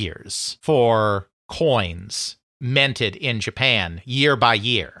figures for coins minted in Japan year by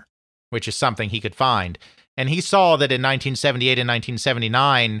year, which is something he could find. And he saw that in 1978 and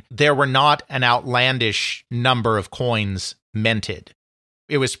 1979, there were not an outlandish number of coins minted.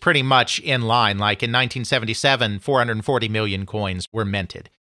 It was pretty much in line. Like in 1977, 440 million coins were minted.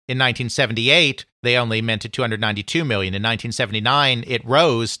 In 1978, they only minted 292 million. In 1979, it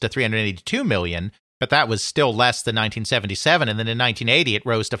rose to 382 million, but that was still less than 1977. And then in 1980, it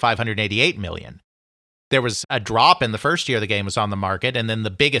rose to 588 million. There was a drop in the first year the game was on the market, and then the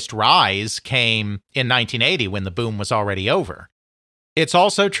biggest rise came in 1980 when the boom was already over. It's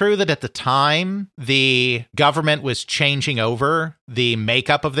also true that at the time, the government was changing over the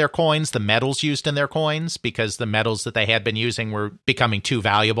makeup of their coins, the metals used in their coins, because the metals that they had been using were becoming too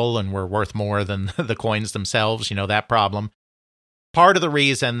valuable and were worth more than the coins themselves, that problem. Part of the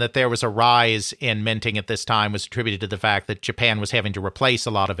reason that there was a rise in minting at this time was attributed to the fact that Japan was having to replace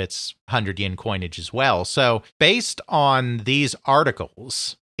a lot of its 100-yen coinage as well. So based on these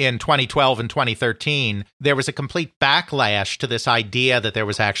articles in 2012 and 2013, there was a complete backlash to this idea that there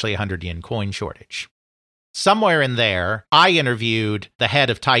was actually a 100-yen coin shortage. Somewhere in there, I interviewed the head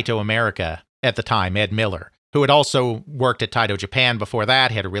of Taito America at the time, Ed Miller, who had also worked at Taito Japan before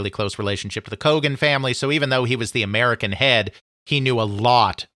that, had a really close relationship with the Kogan family. So even though he was the American head, he knew a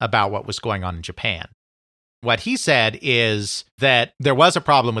lot about what was going on in Japan. What he said is that there was a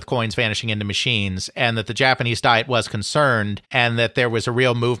problem with coins vanishing into machines, and that the Japanese Diet was concerned, and that there was a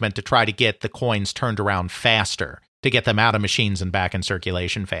real movement to try to get the coins turned around faster, to get them out of machines and back in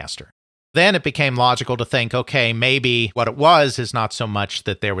circulation faster. Then it became logical to think, okay, maybe what it was is not so much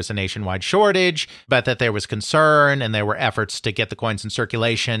that there was a nationwide shortage, but that there was concern and there were efforts to get the coins in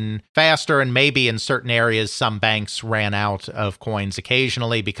circulation faster. And maybe in certain areas, some banks ran out of coins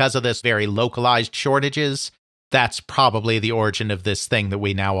occasionally because of this very localized shortages. That's probably the origin of this thing that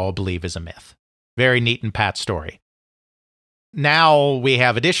we now all believe is a myth. Very neat and pat story. Now we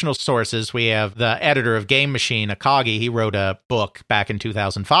have additional sources. We have the editor of Game Machine, Akagi. He wrote a book back in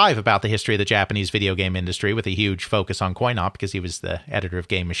 2005 about the history of the Japanese video game industry with a huge focus on coin-op because he was the editor of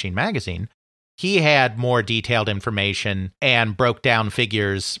Game Machine magazine. He had more detailed information and broke down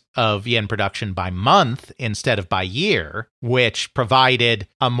figures of yen production by month instead of by year, which provided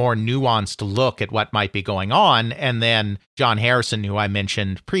a more nuanced look at what might be going on. And then John Harrison, who I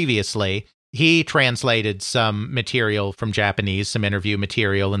mentioned previously, he translated some material from Japanese, some interview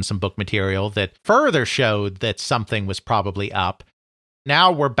material and some book material that further showed that something was probably up.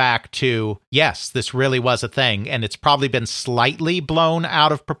 Now we're back to, yes, this really was a thing, and it's probably been slightly blown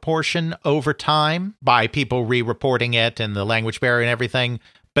out of proportion over time by people re-reporting it and the language barrier and everything,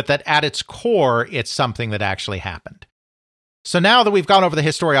 but that at its core, it's something that actually happened. So now that we've gone over the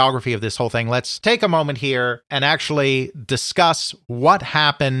historiography of this whole thing, let's take a moment here and actually discuss what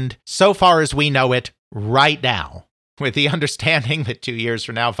happened so far as we know it right now, with the understanding that 2 years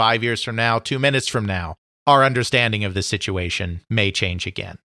from now, 5 years from now, 2 minutes from now, our understanding of the situation may change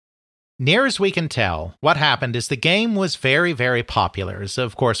again. Near as we can tell, what happened is the game was very, very popular, as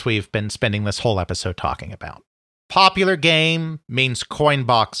of course we've been spending this whole episode talking about. Popular game means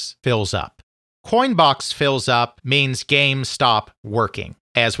Coinbox fills up. Coinbox fills up means games stop working,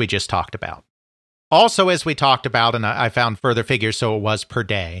 as we just talked about. Also, as we talked about, and I found further figures, so it was per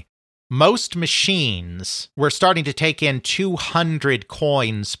day, most machines were starting to take in 200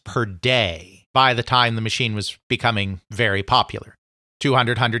 coins per day by the time the machine was becoming very popular.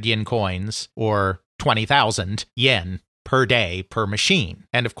 200 100-yen coins, or 20,000 yen per day per machine.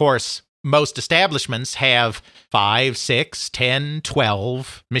 And of course, most establishments have 5, 6, 10,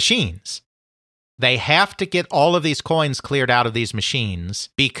 12 machines. They have to get all of these coins cleared out of these machines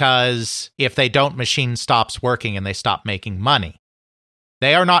because if they don't, machine stops working and they stop making money.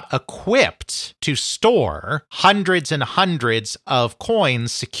 They are not equipped to store hundreds and hundreds of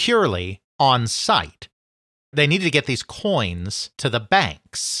coins securely on site. They need to get these coins to the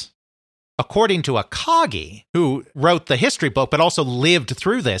banks. According to Akagi, who wrote the history book but also lived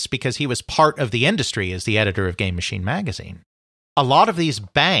through this because he was part of the industry as the editor of Game Machine magazine, a lot of these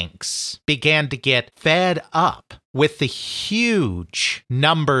banks began to get fed up with the huge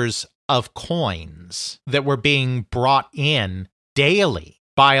numbers of coins that were being brought in daily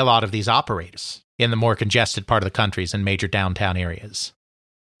by a lot of these operators in the more congested part of the countries and major downtown areas.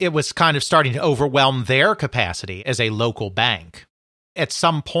 It was kind of starting to overwhelm their capacity as a local bank. At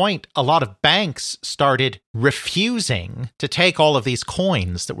some point, a lot of banks started refusing to take all of these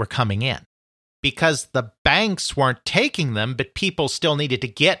coins that were coming in because the banks weren't taking them, but people still needed to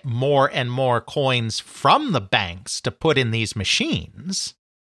get more and more coins from the banks to put in these machines.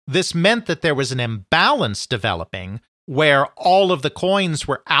 This meant that there was an imbalance developing where all of the coins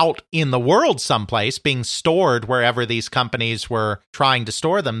were out in the world someplace being stored wherever these companies were trying to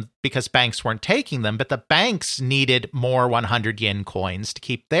store them because banks weren't taking them, but the banks needed more 100 yen coins to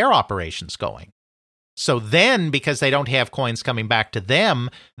keep their operations going. So then, because they don't have coins coming back to them,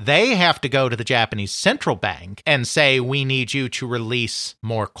 they have to go to the Japanese central bank and say, we need you to release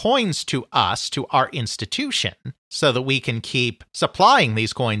more coins to us, to our institution, so that we can keep supplying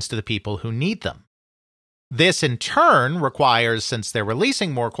these coins to the people who need them. This, in turn, requires, since they're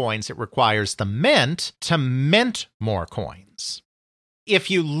releasing more coins, it requires the mint to mint more coins.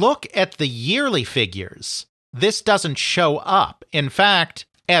 If you look at the yearly figures, this doesn't show up. In fact,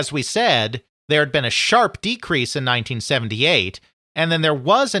 as we said, there had been a sharp decrease in 1978, and then there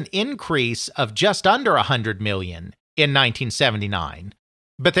was an increase of just under 100 million in 1979.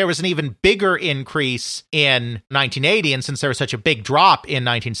 But there was an even bigger increase in 1980, and since there was such a big drop in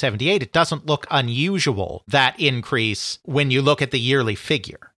 1978, it doesn't look unusual, that increase, when you look at the yearly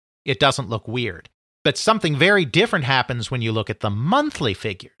figure. It doesn't look weird. But something very different happens when you look at the monthly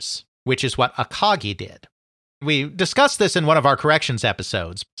figures, which is what Akagi did. We discussed this in one of our corrections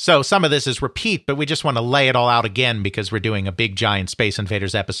episodes, so some of this is repeat, but we just want to lay it all out again because we're doing a big giant Space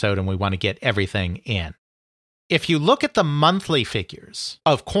Invaders episode and we want to get everything in. If you look at the monthly figures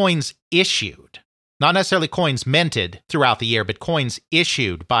of coins issued, not necessarily coins minted throughout the year, but coins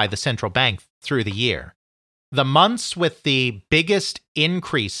issued by the central bank through the year, the months with the biggest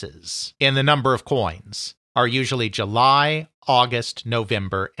increases in the number of coins are usually July, August,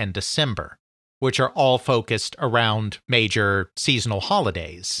 November, and December, which are all focused around major seasonal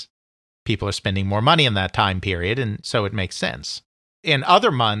holidays. People are spending more money in that time period, and so it makes sense. In other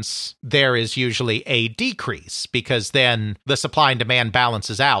months, there is usually a decrease because then the supply and demand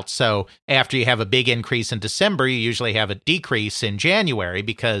balances out. So after you have a big increase in December, you usually have a decrease in January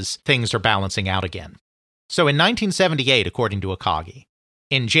because things are balancing out again. So in 1978, according to Akagi,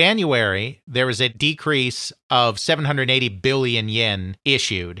 in January, there was a decrease of 780 billion yen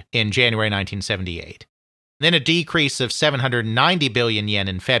issued in January 1978. Then a decrease of 790 billion yen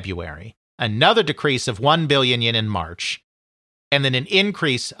in February, another decrease of 1 billion yen in March, and then an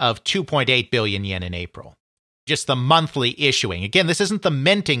increase of 2.8 billion yen in April. Just the monthly issuing. Again, this isn't the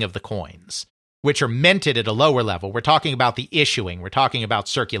minting of the coins, which are minted at a lower level. We're talking about the issuing. We're talking about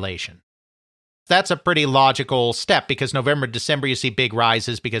circulation. That's a pretty logical step because November, December, you see big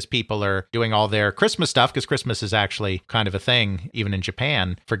rises because people are doing all their Christmas stuff because Christmas is actually kind of a thing, even in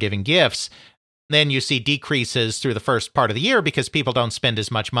Japan, for giving gifts. Then you see decreases through the first part of the year because people don't spend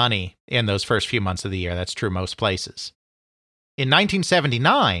as much money in those first few months of the year. That's true most places. In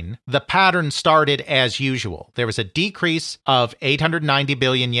 1979, the pattern started as usual. There was a decrease of 890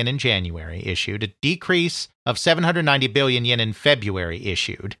 billion yen in January issued, a decrease of 790 billion yen in February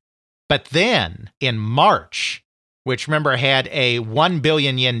issued. But then, in March, which remember had a 1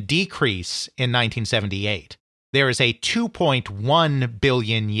 billion yen decrease in 1978, there is a 2.1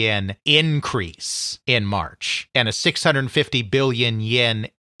 billion yen increase in March and a 650 billion yen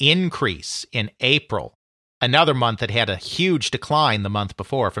increase in April. Another month that had a huge decline the month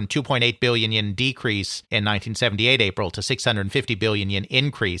before, from 2.8 billion yen decrease in 1978 April to 650 billion yen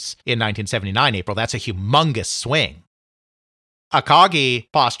increase in 1979 April. That's a humongous swing. Akagi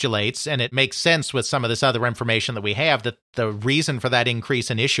postulates, and it makes sense with some of this other information that we have, that the reason for that increase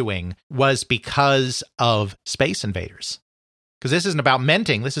in issuing was because of Space Invaders. Because this isn't about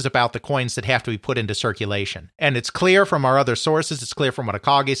minting, this is about the coins that have to be put into circulation. And it's clear from our other sources, it's clear from what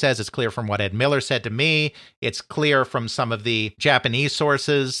Akagi says, it's clear from what Ed Miller said to me, it's clear from some of the Japanese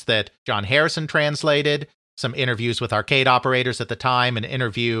sources that John Harrison translated, some interviews with arcade operators at the time, an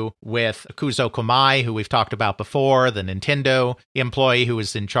interview with Kuzo Komai, who we've talked about before, the Nintendo employee who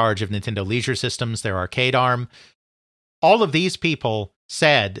was in charge of Nintendo Leisure Systems, their arcade arm. All of these people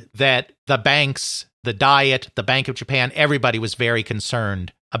said that the banks, the Diet, the Bank of Japan, everybody was very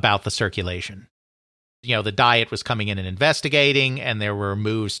concerned about the circulation. The Diet was coming in and investigating, and there were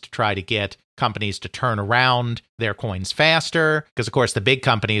moves to try to get companies to turn around their coins faster. Because, of course, the big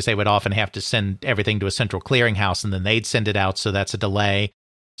companies, they would often have to send everything to a central clearinghouse, and then they'd send it out, so that's a delay.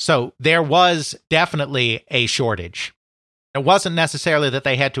 So there was definitely a shortage. It wasn't necessarily that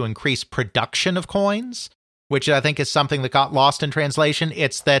they had to increase production of coins, which I think is something that got lost in translation.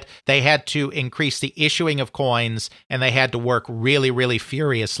 It's that they had to increase the issuing of coins, and they had to work really, really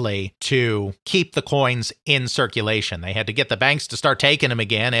furiously to keep the coins in circulation. They had to get the banks to start taking them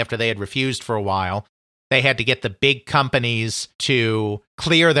again after they had refused for a while. They had to get the big companies to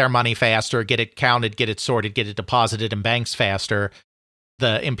clear their money faster, get it counted, get it sorted, get it deposited in banks faster.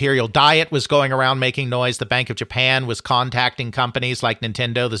 The Imperial Diet was going around making noise. The Bank of Japan was contacting companies like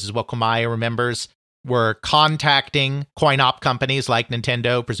Nintendo. This is what Komaya remembers. Were contacting coin-op companies like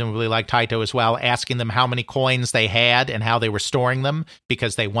Nintendo, presumably like Taito as well, asking them how many coins they had and how they were storing them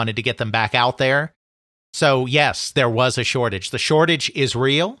because they wanted to get them back out there. So yes, there was a shortage. The shortage is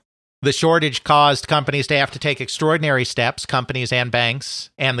real. The shortage caused companies to have to take extraordinary steps, companies and banks,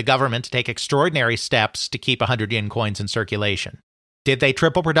 and the government to take extraordinary steps to keep 100 yen coins in circulation. Did they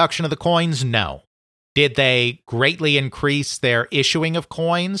triple production of the coins? No. Did they greatly increase their issuing of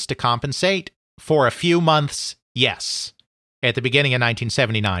coins to compensate? For a few months, yes. At the beginning of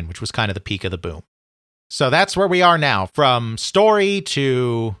 1979, which was kind of the peak of the boom. So that's where we are now, from story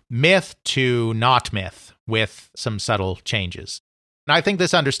to myth to not myth, with some subtle changes. And I think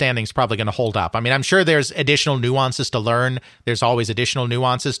this understanding is probably going to hold up. I mean, I'm sure there's additional nuances to learn. There's always additional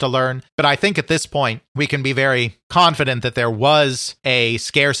nuances to learn. But I think at this point, we can be very confident that there was a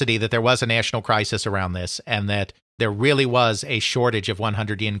scarcity, that there was a national crisis around this, and that there really was a shortage of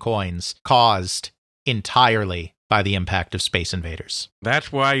 100 yen coins caused entirely by the impact of Space Invaders.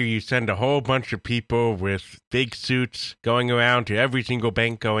 That's why you send a whole bunch of people with big suits going around to every single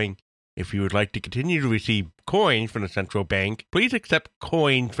bank going, if you would like to continue to receive coins from the central bank, please accept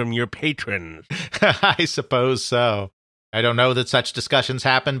coins from your patrons. I suppose so. I don't know that such discussions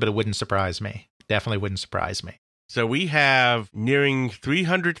happen, but it wouldn't surprise me. Definitely wouldn't surprise me. So we have nearing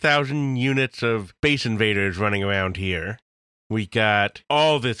 300,000 units of Space Invaders running around here. We got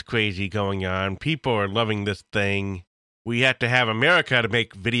all this crazy going on. People are loving this thing. We had to have America to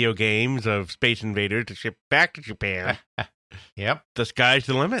make video games of Space Invaders to ship back to Japan. Yep. The sky's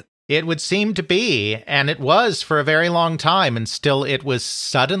the limit. It would seem to be, and it was for a very long time, and still it was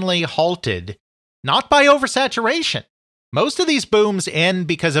suddenly halted, not by oversaturation. Most of these booms end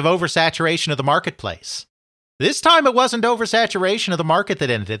because of oversaturation of the marketplace. This time, it wasn't oversaturation of the market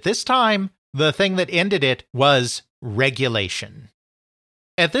that ended it. This time, the thing that ended it was regulation.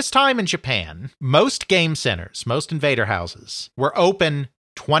 At this time in Japan, most game centers, most invader houses, were open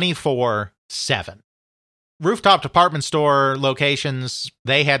 24/7. Rooftop department store locations,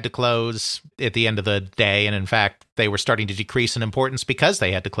 they had to close at the end of the day, and in fact, they were starting to decrease in importance because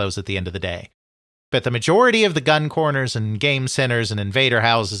they had to close at the end of the day. But the majority of the gun corners and game centers and invader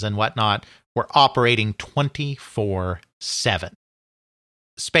houses and whatnot were operating 24/7.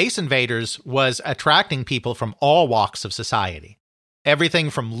 Space Invaders was attracting people from all walks of society. Everything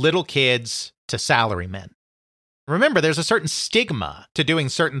from little kids to salarymen. Remember, there's a certain stigma to doing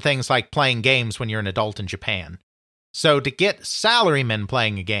certain things like playing games when you're an adult in Japan. So to get salarymen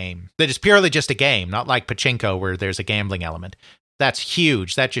playing a game that is purely just a game, not like pachinko where there's a gambling element, that's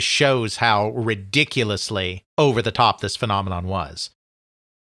huge. That just shows how ridiculously over the top this phenomenon was.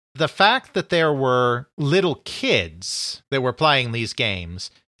 The fact that there were little kids that were playing these games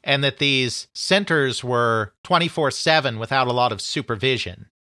and that these centers were 24/7 without a lot of supervision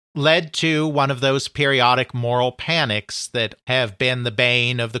led to one of those periodic moral panics that have been the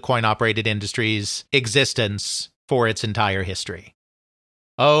bane of the coin-operated industry's existence for its entire history.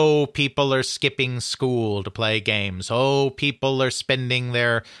 Oh, people are skipping school to play games. Oh, people are spending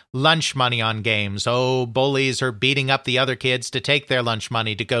their lunch money on games. Oh, bullies are beating up the other kids to take their lunch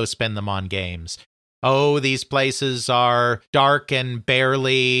money to go spend them on games. Oh, these places are dark and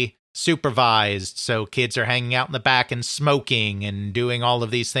barely supervised, so kids are hanging out in the back and smoking and doing all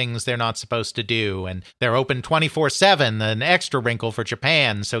of these things they're not supposed to do. And they're open 24/7, an extra wrinkle for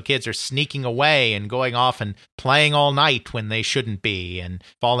Japan, so kids are sneaking away and going off and playing all night when they shouldn't be and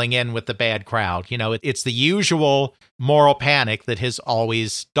falling in with the bad crowd. You know, it's the usual moral panic that has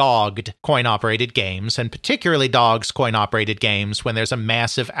always dogged coin-operated games, and particularly dogs coin-operated games when there's a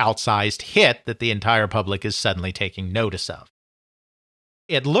massive outsized hit that the entire public is suddenly taking notice of.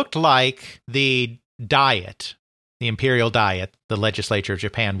 It looked like the Diet the Imperial Diet, the legislature of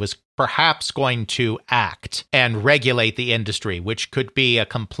Japan, was perhaps going to act and regulate the industry, which could be a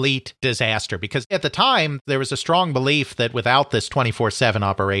complete disaster. Because at the time, there was a strong belief that without this 24/7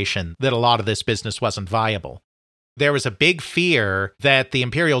 operation, that a lot of this business wasn't viable. There was a big fear that the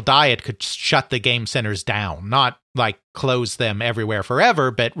Imperial Diet could shut the game centers down, not like close them everywhere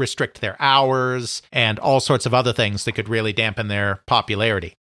forever, but restrict their hours and all sorts of other things that could really dampen their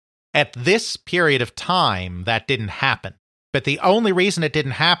popularity. At this period of time, that didn't happen. But the only reason it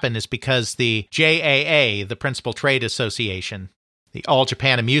didn't happen is because the JAA, the Principal Trade Association, the All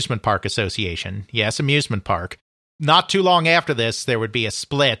Japan Amusement Park Association, yes, amusement park, not too long after this, there would be a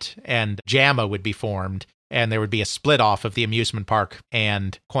split and JAMA would be formed, and there would be a split off of the amusement park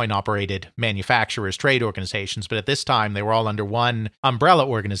and coin-operated manufacturers' trade organizations. But at this time, they were all under one umbrella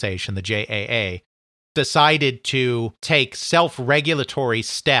organization, the JAA. Decided to take self-regulatory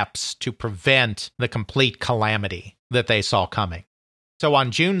steps to prevent the complete calamity that they saw coming. So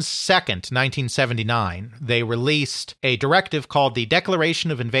on June 2nd, 1979, they released a directive called the Declaration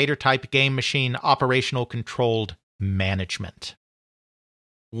of Invader-Type Game Machine Operational Controlled Management.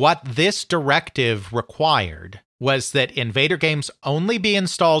 What this directive required was that Invader games only be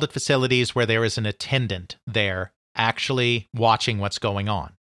installed at facilities where there is an attendant there actually watching what's going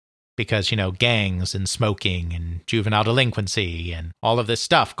on. Because, gangs and smoking and juvenile delinquency and all of this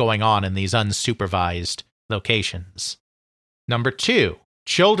stuff going on in these unsupervised locations. Number 2,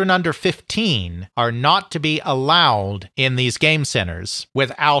 children under 15 are not to be allowed in these game centers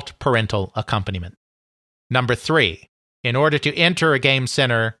without parental accompaniment. Number 3, in order to enter a game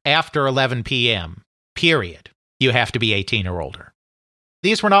center after 11 p.m., period, you have to be 18 or older.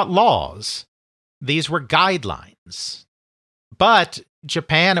 These were not laws. These were guidelines. But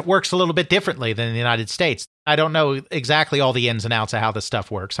Japan, it works a little bit differently than the United States. I don't know exactly all the ins and outs of how this stuff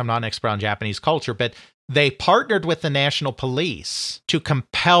works. I'm not an expert on Japanese culture, but they partnered with the national police to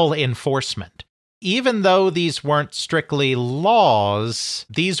compel enforcement. Even though these weren't strictly laws,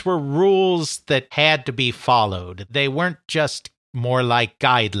 these were rules that had to be followed. They weren't just more like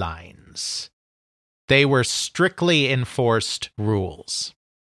guidelines. They were strictly enforced rules.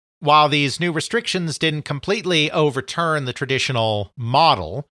 While these new restrictions didn't completely overturn the traditional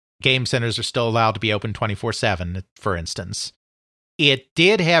model, game centers are still allowed to be open 24/7, for instance, it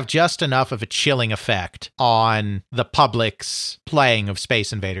did have just enough of a chilling effect on the public's playing of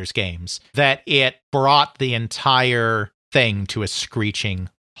Space Invaders games that it brought the entire thing to a screeching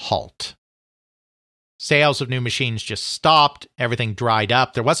halt. Sales of new machines just stopped, everything dried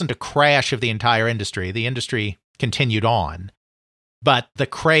up. There wasn't a crash of the entire industry. The industry continued on. But the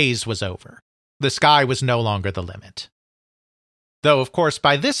craze was over. The sky was no longer the limit. Though, of course,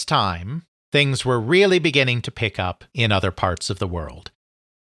 by this time, things were really beginning to pick up in other parts of the world.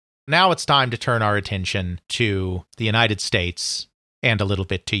 Now it's time to turn our attention to the United States and a little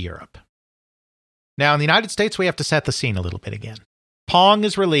bit to Europe. Now, in the United States, we have to set the scene a little bit again. Pong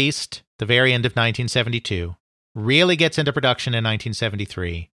is released the very end of 1972, really gets into production in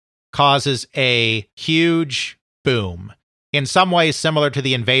 1973, causes a huge boom. In some ways similar to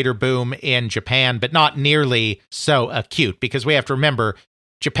the Invader boom in Japan, but not nearly so acute, because we have to remember,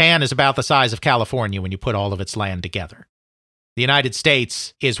 Japan is about the size of California when you put all of its land together. The United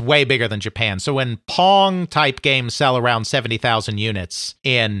States is way bigger than Japan, so when Pong-type games sell around 70,000 units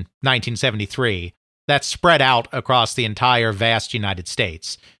in 1973, that's spread out across the entire vast United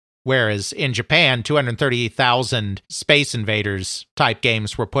States. Whereas in Japan, 230,000 Space Invaders type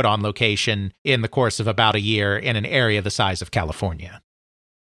games were put on location in the course of about a year in an area the size of California.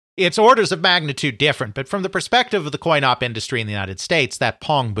 It's orders of magnitude different, but from the perspective of the coin-op industry in the United States, that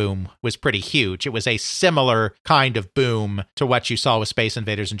Pong boom was pretty huge. It was a similar kind of boom to what you saw with Space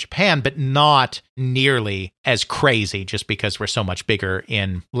Invaders in Japan, but not nearly as crazy just because we're so much bigger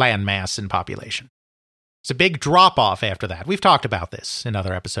in landmass and population. It's a big drop-off after that. We've talked about this in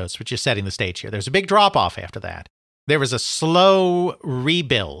other episodes, which is setting the stage here. There's a big drop-off after that. There was a slow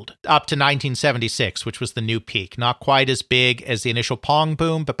rebuild up to 1976, which was the new peak. Not quite as big as the initial Pong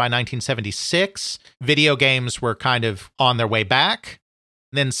boom, but by 1976, video games were kind of on their way back.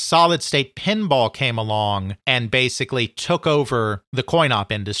 Then solid-state pinball came along and basically took over the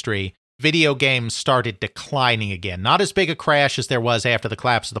coin-op industry. Video games started declining again. Not as big a crash as there was after the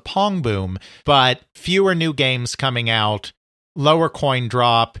collapse of the Pong boom, but fewer new games coming out, lower coin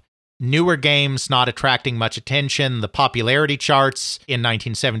drop, newer games not attracting much attention. The popularity charts in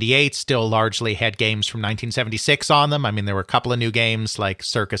 1978 still largely had games from 1976 on them. I mean, there were a couple of new games like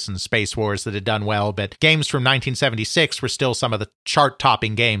Circus and Space Wars that had done well, but games from 1976 were still some of the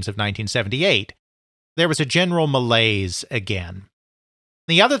chart-topping games of 1978. There was a general malaise again.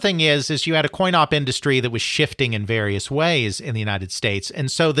 The other thing is you had a coin-op industry that was shifting in various ways in the United States, and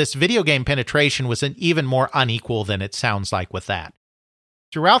so this video game penetration was even more unequal than it sounds like with that.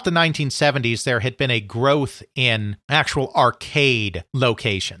 Throughout the 1970s, there had been a growth in actual arcade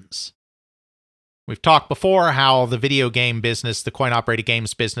locations. We've talked before how the video game business, the coin-operated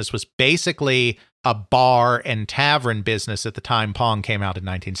games business, was basically a bar and tavern business at the time Pong came out in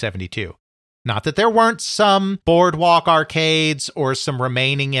 1972. Not that there weren't some boardwalk arcades or some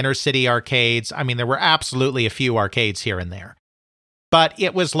remaining inner-city arcades. I mean, there were absolutely a few arcades here and there. But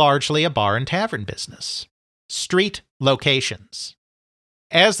it was largely a bar and tavern business. Street locations.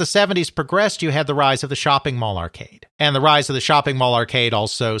 As the 70s progressed, you had the rise of the shopping mall arcade. And the rise of the shopping mall arcade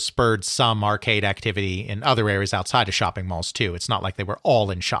also spurred some arcade activity in other areas outside of shopping malls, too. It's not like they were all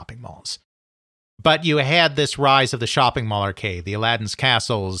in shopping malls. But you had this rise of the shopping mall arcade, the Aladdin's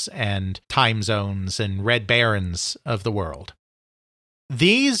Castles and Time Zones and Red Barons of the world.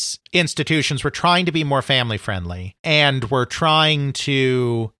 These institutions were trying to be more family-friendly and were trying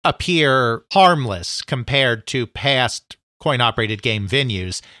to appear harmless compared to past coin-operated game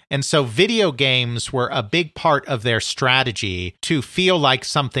venues, and so video games were a big part of their strategy to feel like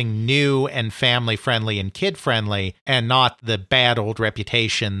something new and family-friendly and kid-friendly, and not the bad old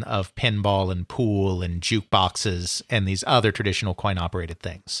reputation of pinball and pool and jukeboxes and these other traditional coin-operated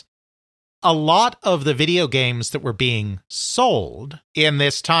things. A lot of the video games that were being sold in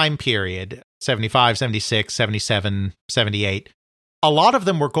this time period, 75, 76, 77, 78, a lot of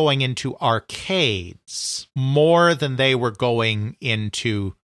them were going into arcades more than they were going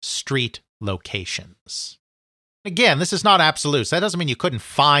into street locations. Again, this is not absolute. So that doesn't mean you couldn't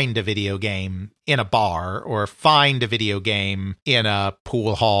find a video game in a bar or find a video game in a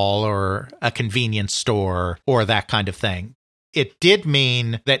pool hall or a convenience store or that kind of thing. It did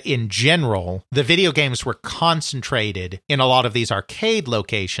mean that in general, the video games were concentrated in a lot of these arcade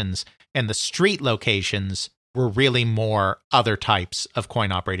locations, and the street locations were really more other types of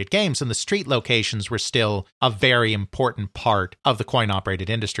coin-operated games, and the street locations were still a very important part of the coin-operated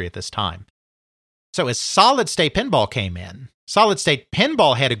industry at this time. So as solid-state pinball came in, solid-state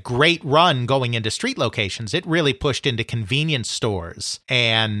pinball had a great run going into street locations. It really pushed into convenience stores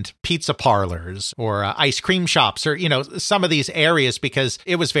and pizza parlors or ice cream shops or, some of these areas because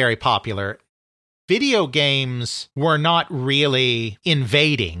it was very popular. Video games were not really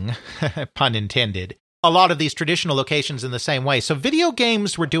invading, pun intended, a lot of these traditional locations in the same way. So video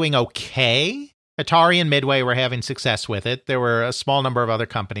games were doing okay. Atari and Midway were having success with it. There were a small number of other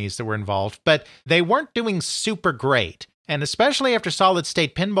companies that were involved, but they weren't doing super great. And especially after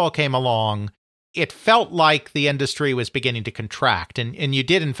solid-state pinball came along, it felt like the industry was beginning to contract. And you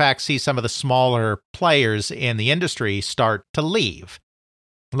did, in fact, see some of the smaller players in the industry start to leave.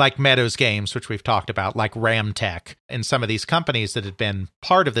 Like Meadows Games, which we've talked about, like Ramtech, and some of these companies that had been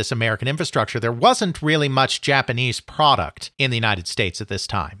part of this American infrastructure. There wasn't really much Japanese product in the United States at this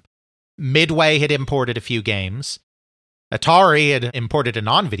time. Midway had imported a few games. Atari had imported a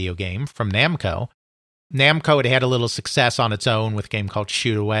non-video game from Namco. Namco had had a little success on its own with a game called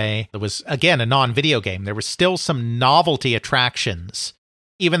Shoot Away. It was, again, a non-video game. There were still some novelty attractions,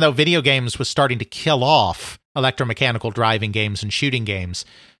 even though video games was starting to kill off electromechanical driving games and shooting games.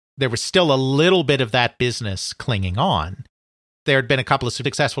 There was still a little bit of that business clinging on. There had been a couple of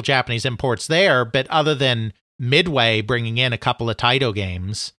successful Japanese imports there, but other than Midway bringing in a couple of Taito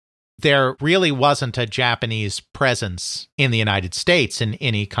games, there really wasn't a Japanese presence in the United States in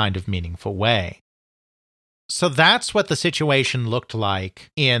any kind of meaningful way. So that's what the situation looked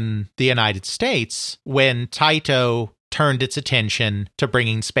like in the United States when Taito turned its attention to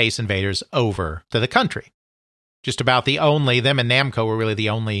bringing Space Invaders over to the country. Just about them and Namco were really the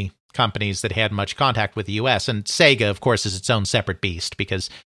only companies that had much contact with the US. And Sega, of course, is its own separate beast because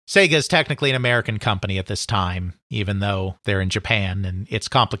Sega is technically an American company at this time, even though they're in Japan, and it's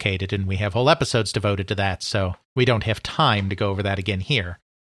complicated, and we have whole episodes devoted to that, so we don't have time to go over that again here.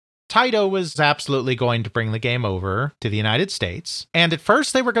 Taito was absolutely going to bring the game over to the United States, and at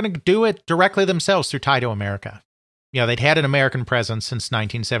first they were going to do it directly themselves through Taito America. They'd had an American presence since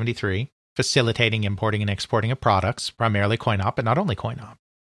 1973, facilitating importing and exporting of products, primarily coin-op, but not only coin-op.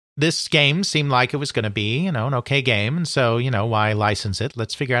 This game seemed like it was going to be, an okay game, and so, why license it?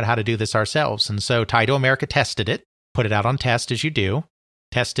 Let's figure out how to do this ourselves. And so Taito America tested it, put it out on test as you do,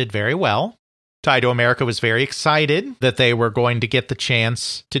 tested very well. Taito America was very excited that they were going to get the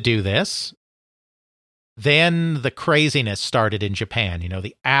chance to do this. Then the craziness started in Japan,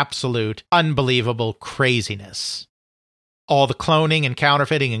 the absolute unbelievable craziness. All the cloning and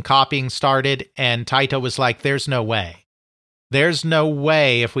counterfeiting and copying started, and Taito was like, there's no way. There's no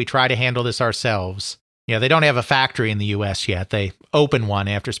way if we try to handle this ourselves. They don't have a factory in the U.S. yet. They open one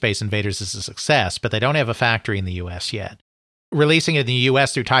after Space Invaders is a success, but they don't have a factory in the U.S. yet. Releasing it in the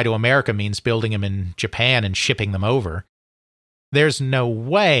U.S. through Taito America means building them in Japan and shipping them over. There's no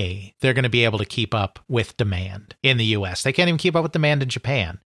way they're going to be able to keep up with demand in the U.S. They can't even keep up with demand in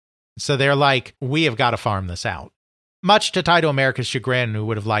Japan. So they're like, we have got to farm this out. Much to Taito America's chagrin, who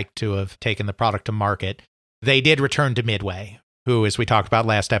would have liked to have taken the product to market, they did return to Midway, who, as we talked about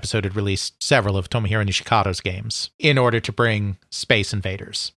last episode, had released several of Tomohiro Nishikado's games in order to bring Space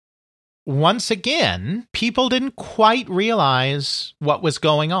Invaders. Once again, people didn't quite realize what was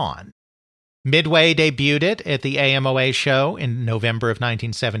going on. Midway debuted it at the AMOA show in November of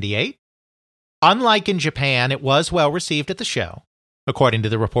 1978. Unlike in Japan, it was well received at the show, according to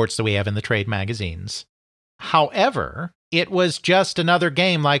the reports that we have in the trade magazines. However, it was just another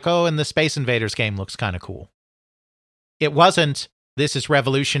game like, and the Space Invaders game looks kind of cool. It wasn't, this is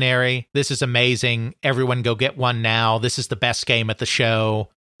revolutionary, this is amazing, everyone go get one now, this is the best game at the show.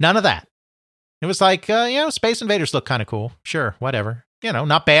 None of that. It was like, Space Invaders look kind of cool. Sure, whatever.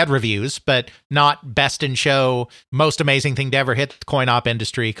 Not bad reviews, but not best in show, most amazing thing to ever hit the coin-op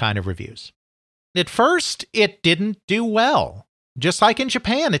industry kind of reviews. At first, it didn't do well. Just like in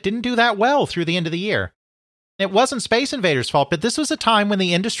Japan, it didn't do that well through the end of the year. It wasn't Space Invaders' fault, but this was a time when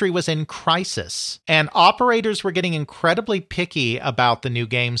the industry was in crisis, and operators were getting incredibly picky about the new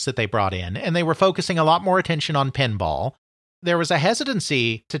games that they brought in, and they were focusing a lot more attention on pinball. There was a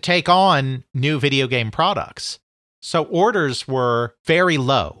hesitancy to take on new video game products. So orders were very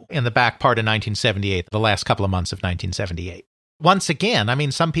low in the back part of 1978, the last couple of months of 1978. Once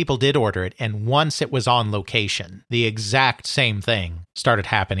again, some people did order it, and once it was on location, the exact same thing started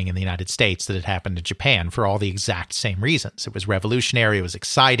happening in the United States that had happened in Japan for all the exact same reasons. It was revolutionary, it was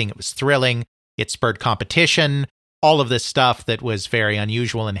exciting, it was thrilling, it spurred competition, all of this stuff that was very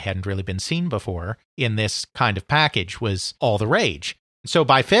unusual and hadn't really been seen before in this kind of package was all the rage. So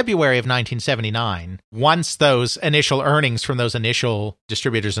by February of 1979, once those initial earnings from those initial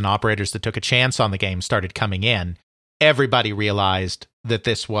distributors and operators that took a chance on the game started coming in, everybody realized that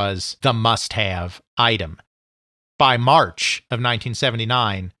this was the must-have item. By March of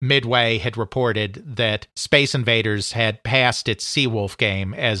 1979, Midway had reported that Space Invaders had passed its Seawolf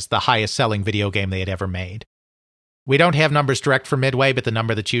game as the highest-selling video game they had ever made. We don't have numbers direct for Midway, but the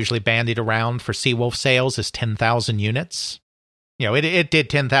number that's usually bandied around for Seawolf sales is 10,000 units. It did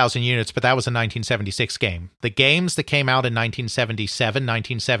 10,000 units, but that was a 1976 game. The games that came out in 1977,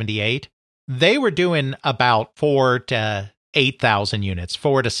 1978, they were doing about 4,000 to 8,000 units,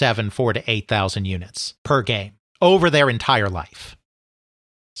 4,000 to 7,000, 4,000 to 8,000 units per game over their entire life.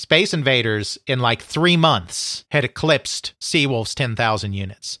 Space Invaders, in like 3 months, had eclipsed Seawolf's 10,000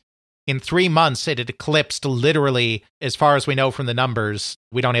 units. In 3 months, it had eclipsed literally, as far as we know from the numbers.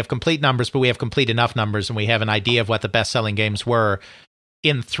 We don't have complete numbers, but we have complete enough numbers, and we have an idea of what the best-selling games were.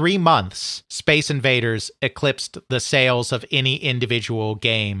 In 3 months, Space Invaders eclipsed the sales of any individual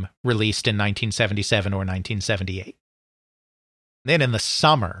game released in 1977 or 1978. Then in the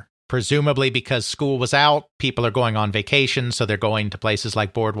summer, presumably because school was out, people are going on vacation, so they're going to places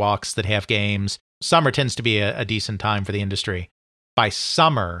like boardwalks that have games. Summer tends to be a decent time for the industry. By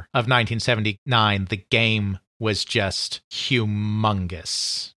summer of 1979, the game was just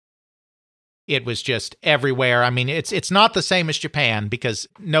humongous. It was just everywhere. It's not the same as Japan because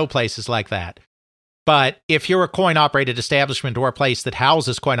no place is like that. But if you're a coin-operated establishment or a place that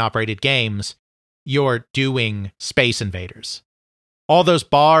houses coin-operated games, you're doing Space Invaders. All those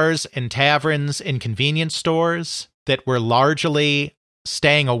bars and taverns and convenience stores that were largely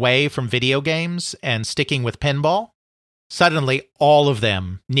staying away from video games and sticking with pinball, suddenly all of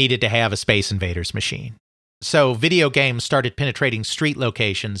them needed to have a Space Invaders machine. So video games started penetrating street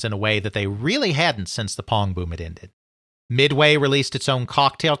locations in a way that they really hadn't since the Pong boom had ended. Midway released its own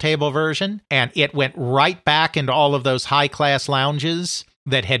cocktail table version, and it went right back into all of those high-class lounges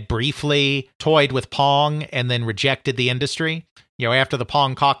that had briefly toyed with Pong and then rejected the industry. After the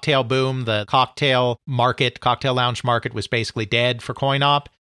Pong cocktail boom, the cocktail lounge market was basically dead for coin-op.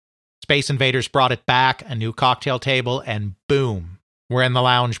 Space Invaders brought it back, a new cocktail table, and boom, we're in the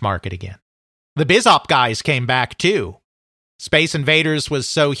lounge market again. The BizOp guys came back too. Space Invaders was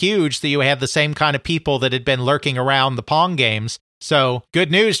so huge that you had the same kind of people that had been lurking around the Pong games. So,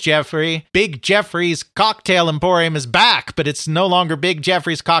 good news, Jeffrey. Big Jeffrey's Cocktail Emporium is back, but it's no longer Big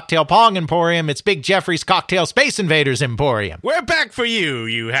Jeffrey's Cocktail Pong Emporium, it's Big Jeffrey's Cocktail Space Invaders Emporium. We're back for you,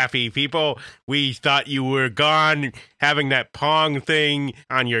 you happy people. We thought you were gone having that Pong thing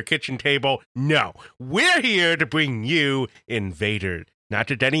on your kitchen table. No, we're here to bring you invaders. Not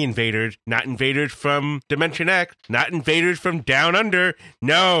just any invaders, not invaders from Dimension X, not invaders from down under.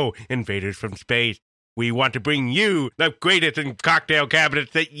 No, invaders from space. We want to bring you the greatest in cocktail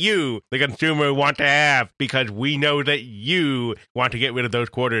cabinets that you, the consumer, want to have, because we know that you want to get rid of those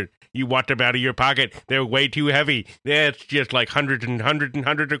quarters. You want them out of your pocket. They're way too heavy. That's just like hundreds and hundreds and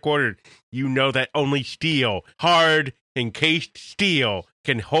hundreds of quarters. You know that only steel, hard, encased steel,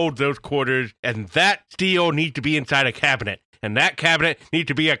 can hold those quarters, and that steel needs to be inside a cabinet. And that cabinet needs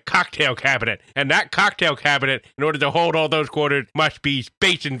to be a cocktail cabinet. And that cocktail cabinet, in order to hold all those quarters, must be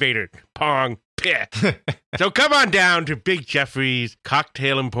Space Invaders. Pong. Pit. So come on down to Big Jeffrey's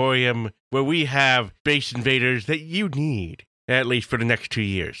Cocktail Emporium, where we have Space Invaders that you need, at least for the next 2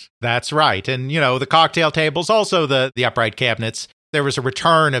 years. That's right. And, the cocktail tables, also the upright cabinets. There was a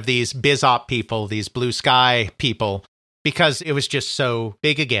return of these BizOp people, these Blue Sky people, because it was just so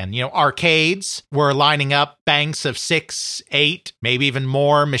big again. Arcades were lining up banks of 6, 8, maybe even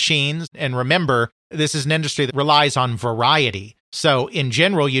more machines. And remember, this is an industry that relies on variety. So in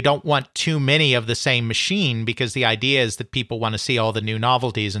general, you don't want too many of the same machine, because the idea is that people want to see all the new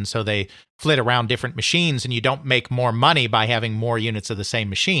novelties. And so they flit around different machines, and you don't make more money by having more units of the same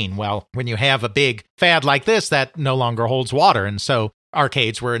machine. Well, when you have a big fad like this, that no longer holds water. And so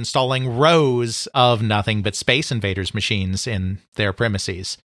arcades were installing rows of nothing but Space Invaders machines in their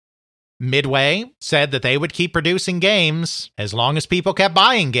premises. Midway said that they would keep producing games as long as people kept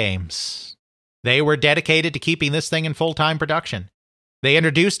buying games. They were dedicated to keeping this thing in full-time production. They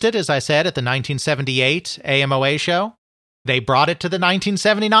introduced it, as I said, at the 1978 AMOA show. They brought it to the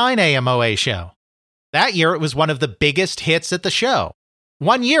 1979 AMOA show. That year, it was one of the biggest hits at the show.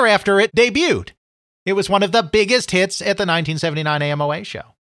 1 year after it debuted, it was one of the biggest hits at the 1979 AMOA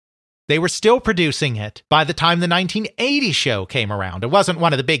show. They were still producing it by the time the 1980 show came around. It wasn't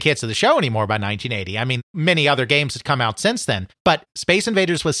one of the big hits of the show anymore by 1980. I mean, many other games had come out since then, but Space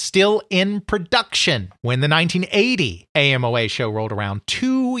Invaders was still in production when the 1980 AMOA show rolled around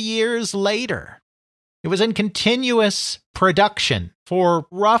 2 years later. It was in continuous production for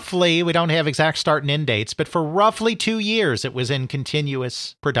roughly, we don't have exact start and end dates, but for roughly 2 years it was in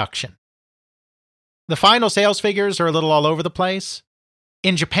continuous production. The final sales figures are a little all over the place.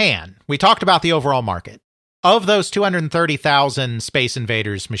 In Japan, we talked about the overall market. Of those 230,000 Space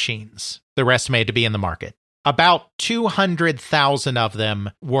Invaders machines that were estimated to be in the market, about 200,000 of them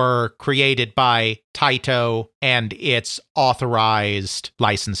were created by Taito and its authorized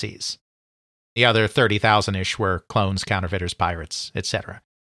licensees. The other 30,000-ish were clones, counterfeiters, pirates, etc.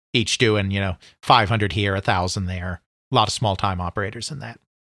 Each doing, 500 here, 1,000 there. A lot of small-time operators in that.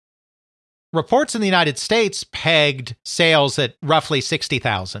 Reports in the United States pegged sales at roughly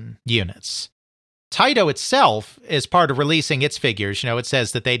 60,000 units. Taito itself, as part of releasing its figures, it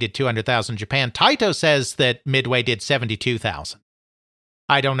says that they did 200,000 in Japan. Taito says that Midway did 72,000.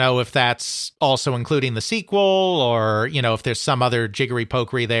 I don't know if that's also including the sequel or, if there's some other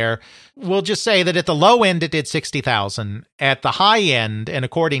jiggery-pokery there. We'll just say that at the low end, it did 60,000. At the high end, and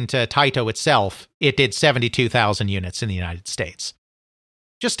according to Taito itself, it did 72,000 units in the United States.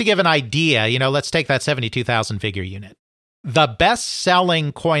 Just to give an idea, let's take that 72,000 figure unit. The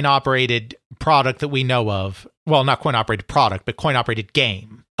best-selling coin-operated product that we know of, well, not coin-operated product, but coin-operated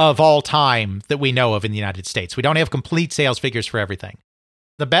game of all time that we know of in the United States. We don't have complete sales figures for everything.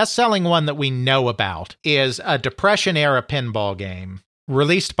 The best-selling one that we know about is a Depression-era pinball game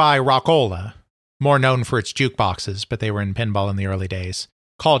released by Rockola, more known for its jukeboxes, but they were in pinball in the early days,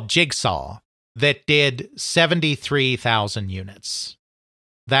 called Jigsaw, that did 73,000 units.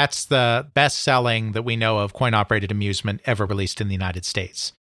 That's the best-selling that we know of coin-operated amusement ever released in the United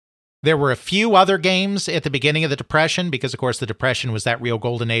States. There were a few other games at the beginning of the Depression, because, of course, the Depression was that real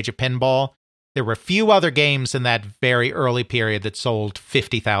golden age of pinball. There were a few other games in that very early period that sold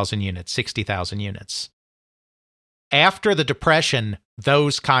 50,000 units, 60,000 units. After the Depression,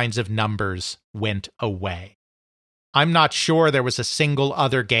 those kinds of numbers went away. I'm not sure there was a single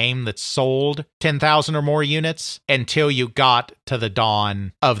other game that sold 10,000 or more units until you got to the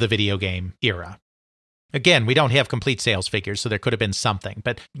dawn of the video game era. Again, we don't have complete sales figures, so there could have been something,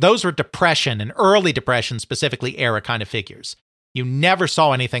 but those were Depression and early Depression specifically era kind of figures. You never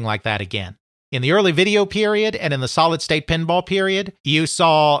saw anything like that again. In the early video period and in the solid-state pinball period, you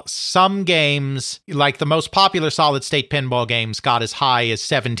saw some games, like the most popular solid-state pinball games, got as high as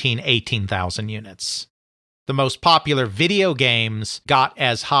 17,000, 18,000 units. The most popular video games got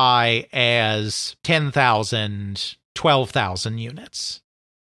as high as 10,000, 12,000 units.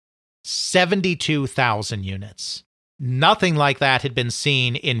 72,000 units. Nothing like that had been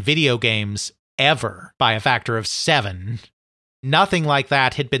seen in video games ever by a factor of 7. Nothing like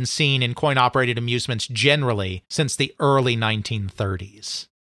that had been seen in coin-operated amusements generally since the early 1930s.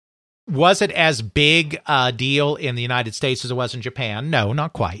 Was it as big a deal in the United States as it was in Japan? No,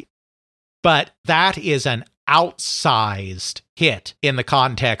 not quite. But that is an outsized hit in the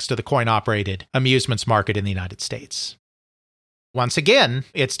context of the coin-operated amusements market in the United States. Once again,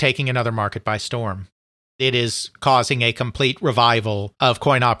 it's taking another market by storm. It is causing a complete revival of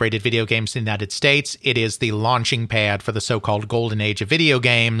coin-operated video games in the United States. It is the launching pad for the so-called golden age of video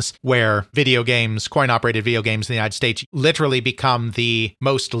games, where video games, coin-operated video games in the United States literally become the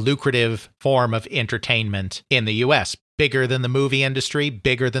most lucrative form of entertainment in the U.S. Bigger than the movie industry,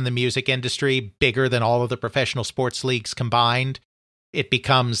 bigger than the music industry, bigger than all of the professional sports leagues combined. It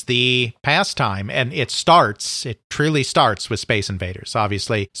becomes the pastime, and it truly starts with Space Invaders.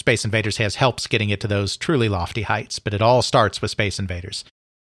 Obviously, Space Invaders has helps getting it to those truly lofty heights, but it all starts with Space Invaders.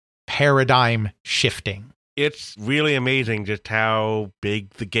 Paradigm shifting. It's really amazing just how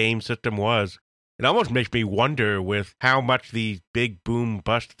big the game system was. It almost makes me wonder with how much these big boom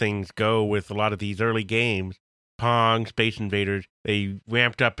bust things go with a lot of these early games. Pong, Space Invaders, they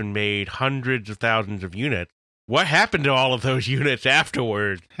ramped up and made hundreds of thousands of units. What happened to all of those units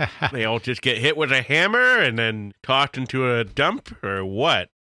afterwards? They all just get hit with a hammer and then tossed into a dump, or what?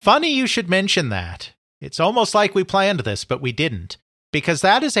 Funny you should mention that. It's almost like we planned this, but we didn't. Because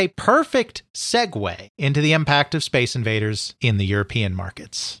that is a perfect segue into the impact of Space Invaders in the European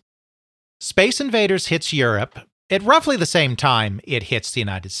markets. Space Invaders hits Europe at roughly the same time it hits the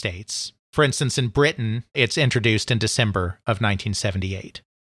United States. For instance, in Britain, it's introduced in December of 1978.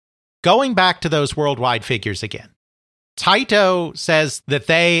 Going back to those worldwide figures again, Taito says that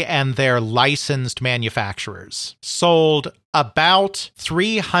they and their licensed manufacturers sold about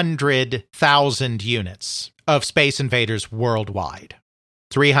 300,000 units of Space Invaders worldwide.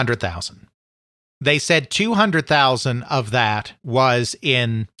 300,000. They said 200,000 of that was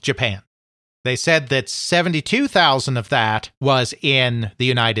in Japan. They said that 72,000 of that was in the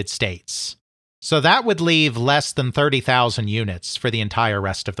United States. So that would leave less than 30,000 units for the entire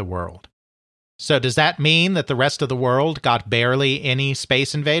rest of the world. So does that mean that the rest of the world got barely any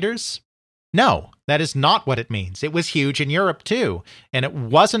Space Invaders? No, that is not what it means. It was huge in Europe too, and it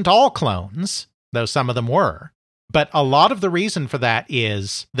wasn't all clones, though some of them were. But a lot of the reason for that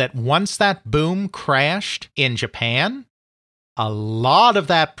is that once that boom crashed in Japan, a lot of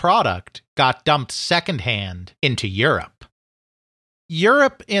that product got dumped secondhand into Europe.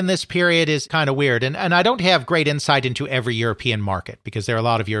 Europe in this period is kind of weird, and I don't have great insight into every European market because there are a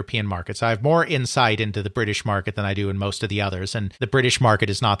lot of European markets. I have more insight into the British market than I do in most of the others, and the British market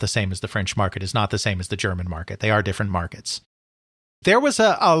is not the same as the French market, is not the same as the German market. They are different markets. There was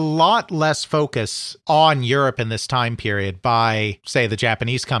a lot less focus on Europe in this time period by, say, the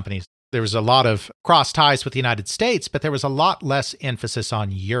Japanese companies. There was a lot of cross ties with the United States, but there was a lot less emphasis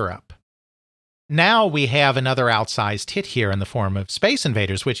on Europe. Now we have another outsized hit here in the form of Space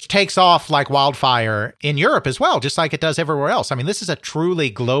Invaders, which takes off like wildfire in Europe as well, just like it does everywhere else. I mean, this is a truly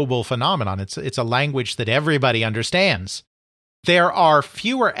global phenomenon. It's a language that everybody understands. There are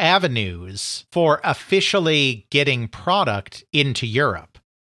fewer avenues for officially getting product into Europe.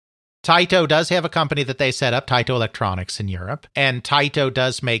 Taito does have a company that they set up, Taito Electronics, in Europe, and Taito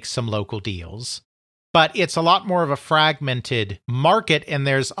does make some local deals. But it's a lot more of a fragmented market, and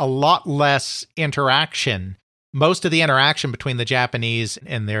there's a lot less interaction. Most of the interaction between the Japanese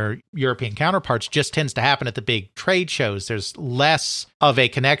and their European counterparts just tends to happen at the big trade shows. There's less of a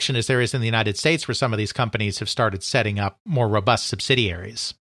connection as there is in the United States, where some of these companies have started setting up more robust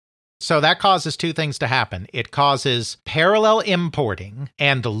subsidiaries. So that causes two things to happen. It causes parallel importing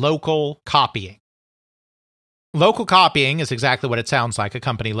and local copying. Local copying is exactly what it sounds like. A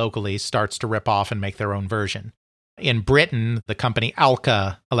company locally starts to rip off and make their own version. In Britain, the company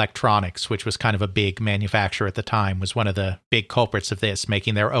Alka Electronics, which was kind of a big manufacturer at the time, was one of the big culprits of this,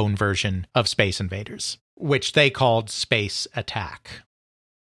 making their own version of Space Invaders, which they called Space Attack.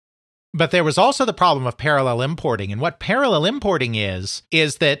 But there was also the problem of parallel importing. And what parallel importing is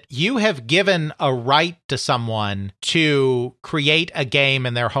that you have given a right to someone to create a game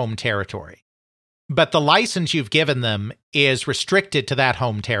in their home territory. But the license you've given them is restricted to that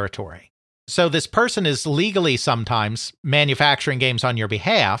home territory. So this person is legally sometimes manufacturing games on your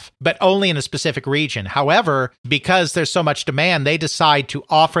behalf, but only in a specific region. However, because there's so much demand, they decide to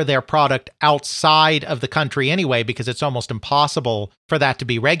offer their product outside of the country anyway, because it's almost impossible for that to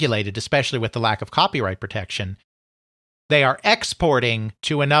be regulated, especially with the lack of copyright protection. They are exporting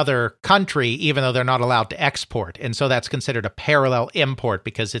to another country, even though they're not allowed to export. And so that's considered a parallel import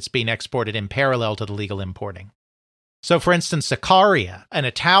because it's being exported in parallel to the legal importing. So, for instance, Sicaria, an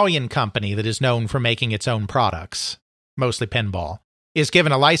Italian company that is known for making its own products, mostly pinball, is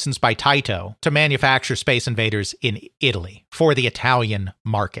given a license by Taito to manufacture Space Invaders in Italy for the Italian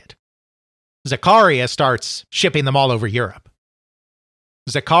market. Sicaria starts shipping them all over Europe.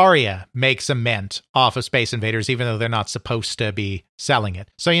 Zakaria makes a mint off of Space Invaders, even though they're not supposed to be selling it.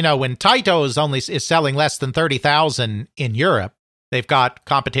 So, when Taito is selling less than 30,000 in Europe, they've got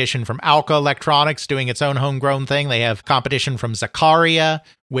competition from Alka Electronics doing its own homegrown thing. They have competition from Zakaria,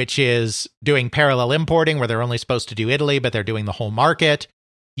 which is doing parallel importing where they're only supposed to do Italy, but they're doing the whole market.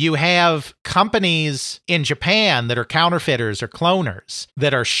 You have companies in Japan that are counterfeiters or cloners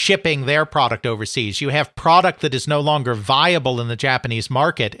that are shipping their product overseas. You have product that is no longer viable in the Japanese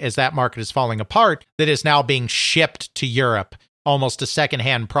market as that market is falling apart that is now being shipped to Europe, almost a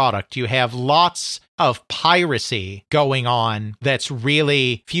secondhand product. You have lots of piracy going on that's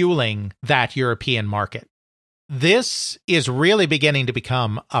really fueling that European market. This is really beginning to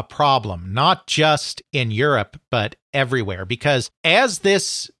become a problem, not just in Europe, but everywhere, because as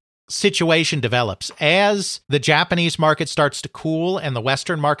this situation develops, as the Japanese market starts to cool and the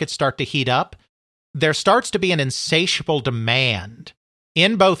Western markets start to heat up, there starts to be an insatiable demand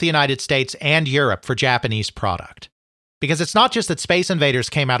in both the United States and Europe for Japanese product. Because it's not just that Space Invaders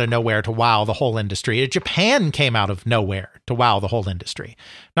came out of nowhere to wow the whole industry. Japan came out of nowhere to wow the whole industry.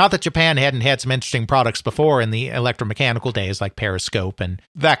 Not that Japan hadn't had some interesting products before in the electromechanical days like Periscope and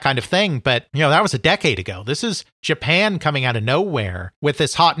that kind of thing, but that was a decade ago. This is Japan coming out of nowhere with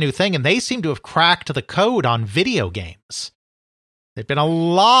this hot new thing, and they seem to have cracked the code on video games. There'd been a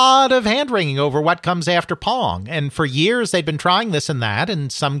lot of hand-wringing over what comes after Pong, and for years they'd been trying this and that,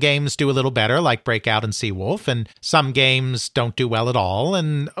 and some games do a little better, like Breakout and Seawolf, and some games don't do well at all,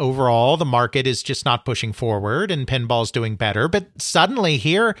 and overall the market is just not pushing forward, and pinball's doing better, but suddenly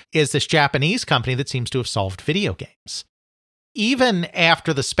here is this Japanese company that seems to have solved video games. Even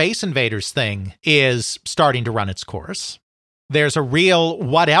after the Space Invaders thing is starting to run its course, there's a real,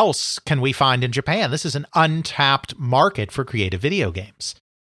 what else can we find in Japan? This is an untapped market for creative video games.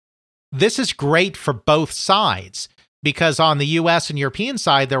 This is great for both sides, because on the US and European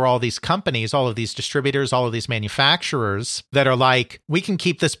side, there are all these companies, all of these distributors, all of these manufacturers that are like, we can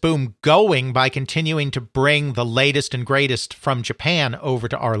keep this boom going by continuing to bring the latest and greatest from Japan over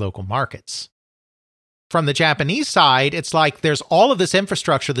to our local markets. From the Japanese side, it's like there's all of this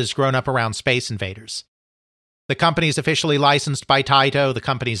infrastructure that's grown up around Space Invaders. The company's officially licensed by Taito, the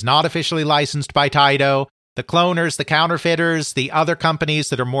company's not officially licensed by Taito, the cloners, the counterfeiters, the other companies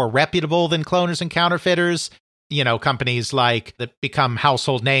that are more reputable than cloners and counterfeiters, companies like that become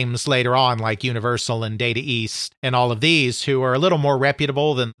household names later on, like Universal and Data East and all of these, who are a little more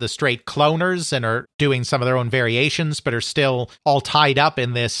reputable than the straight cloners and are doing some of their own variations, but are still all tied up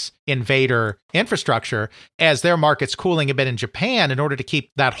in this invader infrastructure. As their market's cooling a bit in Japan, in order to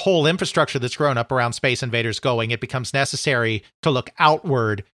keep that whole infrastructure that's grown up around Space Invaders going, it becomes necessary to look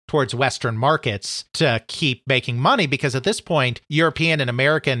outward towards Western markets to keep making money, because at this point, European and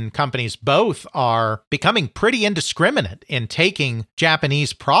American companies both are becoming pretty indiscriminate in taking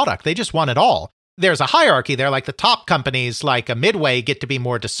Japanese product. They just want it all. There's a hierarchy there, like the top companies like a Midway get to be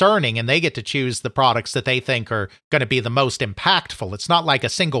more discerning and they get to choose the products that they think are going to be the most impactful. It's not like a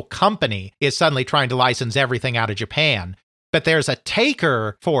single company is suddenly trying to license everything out of Japan, but there's a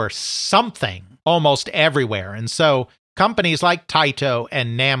taker for something almost everywhere. And so companies like Taito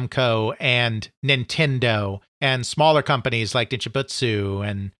and Namco and Nintendo and smaller companies like Nichibutsu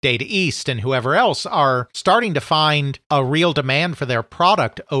and Data East and whoever else are starting to find a real demand for their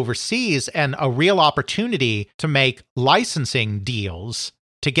product overseas and a real opportunity to make licensing deals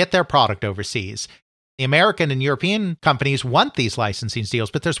to get their product overseas. The American and European companies want these licensing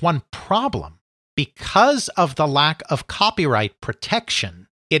deals, but there's one problem. Because of the lack of copyright protection,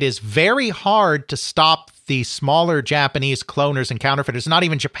 it is very hard to stop the smaller Japanese cloners and counterfeiters, not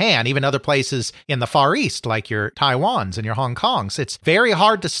even Japan, even other places in the Far East, like your Taiwans and your Hong Kongs. It's very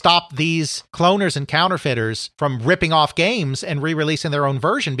hard to stop these cloners and counterfeiters from ripping off games and re-releasing their own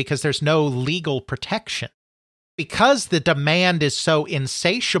version because there's no legal protection. Because the demand is so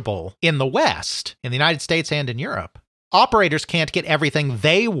insatiable in the West, in the United States and in Europe, operators can't get everything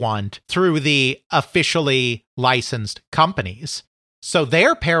they want through the officially licensed companies. So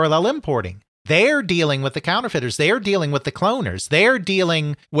they're parallel importing. They're dealing with the counterfeiters. They're dealing with the cloners. They're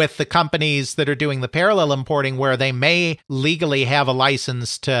dealing with the companies that are doing the parallel importing where they may legally have a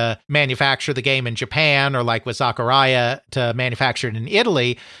license to manufacture the game in Japan, or like with Zakaria to manufacture it in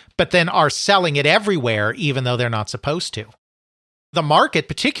Italy, but then are selling it everywhere even though they're not supposed to. The market,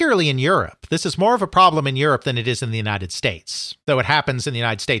 particularly in Europe, this is more of a problem in Europe than it is in the United States, though it happens in the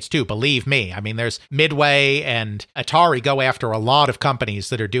United States too, believe me. I mean, there's Midway and Atari go after a lot of companies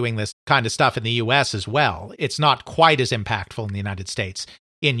that are doing this kind of stuff in the US as well. It's not quite as impactful in the United States.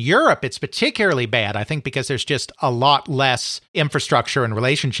 In Europe, it's particularly bad, I think, because there's just a lot less infrastructure and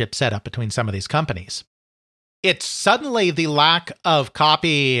relationship set up between some of these companies. It's suddenly the lack of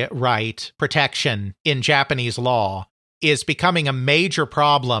copyright protection in Japanese law is becoming a major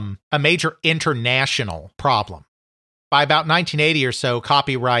problem, a major international problem. By about 1980 or so,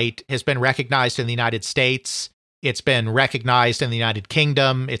 copyright has been recognized in the United States. It's been recognized in the United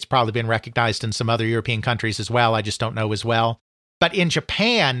Kingdom. It's probably been recognized in some other European countries as well. I just don't know as well. But in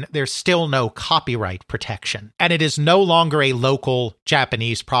Japan, there's still no copyright protection. And it is no longer a local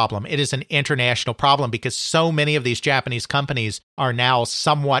Japanese problem. It is an international problem because so many of these Japanese companies are now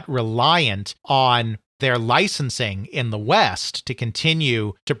somewhat reliant on their licensing in the West to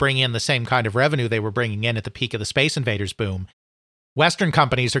continue to bring in the same kind of revenue they were bringing in at the peak of the Space Invaders boom. Western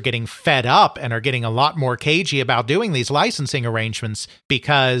companies are getting fed up and are getting a lot more cagey about doing these licensing arrangements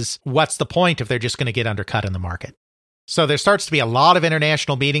because what's the point if they're just going to get undercut in the market? So there starts to be a lot of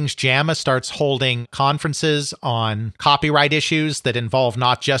international meetings. JAMA starts holding conferences on copyright issues that involve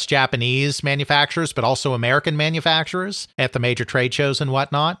not just Japanese manufacturers, but also American manufacturers at the major trade shows and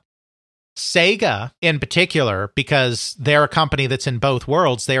whatnot. Sega, in particular, because they're a company that's in both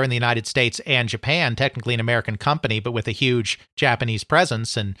worlds, they're in the United States and Japan, technically an American company, but with a huge Japanese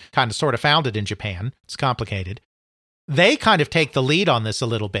presence and kind of sort of founded in Japan. It's complicated. They kind of take the lead on this a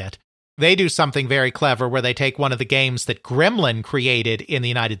little bit. They do something very clever where they take one of the games that Gremlin created in the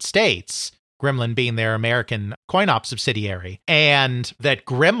United States, Gremlin being their American coin-op subsidiary, and that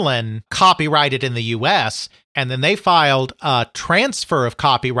Gremlin copyrighted in the US, and then they filed a transfer of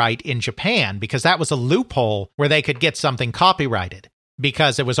copyright in Japan because that was a loophole where they could get something copyrighted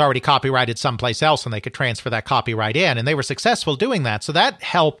because it was already copyrighted someplace else and they could transfer that copyright in, and they were successful doing that. So that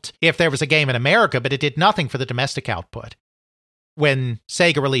helped if there was a game in America, but it did nothing for the domestic output. When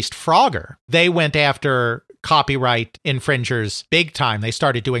Sega released Frogger, they went after copyright infringers big time. They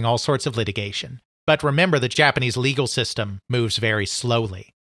started doing all sorts of litigation. But remember, the Japanese legal system moves very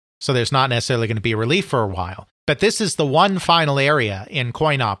slowly. So there's not necessarily going to be a relief for a while. But this is the one final area in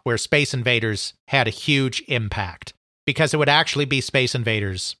coin-op where Space Invaders had a huge impact, because it would actually be Space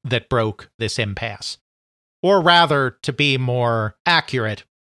Invaders that broke this impasse. Or rather, to be more accurate,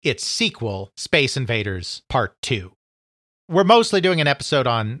 its sequel, Space Invaders Part 2. We're mostly doing an episode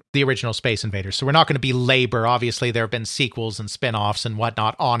on the original Space Invaders, so we're not going to belabor. Obviously, there have been sequels and spin-offs and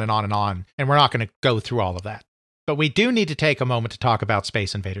whatnot, on and on and on, and we're not going to go through all of that. But we do need to take a moment to talk about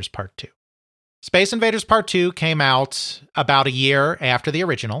Space Invaders Part 2. Space Invaders Part 2 came out about a year after the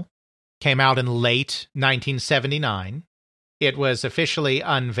original, came out in late 1979. It was officially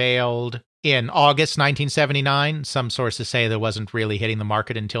unveiled in August 1979. Some sources say that wasn't really hitting the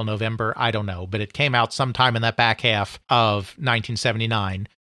market until November. I don't know, but it came out sometime in that back half of 1979.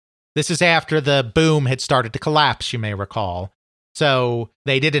 This is after the boom had started to collapse, you may recall. So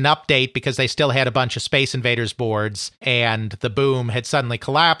they did an update because they still had a bunch of Space Invaders boards, and the boom had suddenly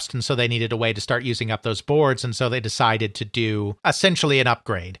collapsed, and so they needed a way to start using up those boards, and so they decided to do essentially an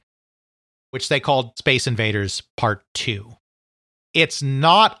upgrade, which they called Space Invaders Part 2. It's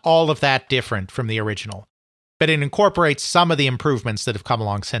not all of that different from the original, but it incorporates some of the improvements that have come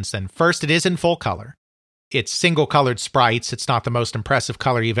along since then. First, it is in full color. It's single-colored sprites. It's not the most impressive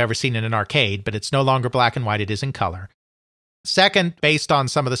color you've ever seen in an arcade, but it's no longer black and white. It is in color. Second, based on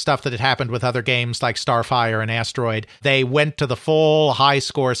some of the stuff that had happened with other games like Starfire and Asteroid, they went to the full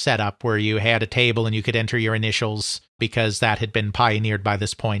high-score setup where you had a table and you could enter your initials because that had been pioneered by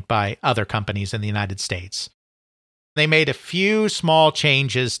this point by other companies in the United States. They made a few small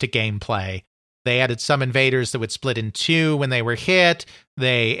changes to gameplay. They added some invaders that would split in two when they were hit.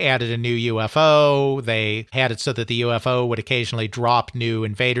 They added a new UFO. They had it so that the UFO would occasionally drop new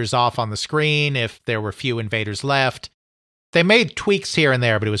invaders off on the screen if there were few invaders left. They made tweaks here and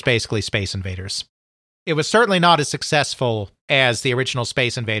there, but it was basically Space Invaders. It was certainly not as successful as the original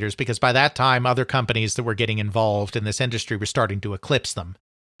Space Invaders because by that time, other companies that were getting involved in this industry were starting to eclipse them,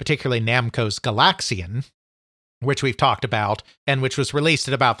 particularly Namco's Galaxian, which we've talked about, and which was released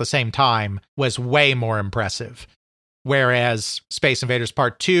at about the same time, was way more impressive. Whereas Space Invaders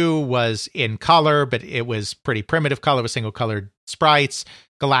Part 2 was in color, but it was pretty primitive color with single-colored sprites.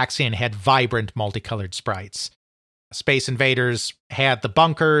 Galaxian had vibrant, multicolored sprites. Space Invaders had the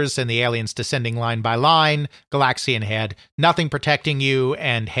bunkers and the aliens descending line by line. Galaxian had nothing protecting you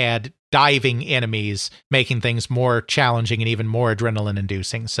and had diving enemies, making things more challenging and even more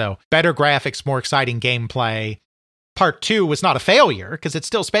adrenaline-inducing. So better graphics, more exciting gameplay. Part 2 was not a failure because it's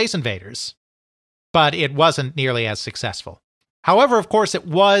still Space Invaders, but it wasn't nearly as successful. However, of course, it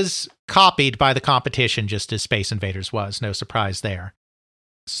was copied by the competition just as Space Invaders was. No surprise there.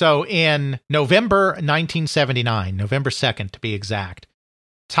 So in November 1979, November 2nd to be exact,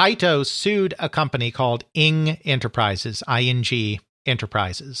 Taito sued a company called ING Enterprises, ING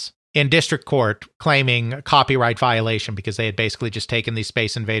Enterprises, in district court claiming a copyright violation because they had basically just taken these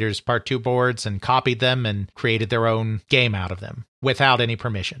Space Invaders Part 2 boards and copied them and created their own game out of them without any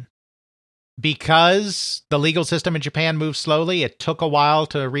permission. Because the legal system in Japan moves slowly, it took a while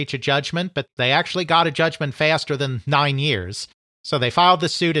to reach a judgment, but they actually got a judgment faster than 9 years. So they filed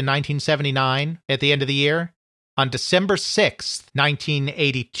this suit in 1979 at the end of the year. On December 6th,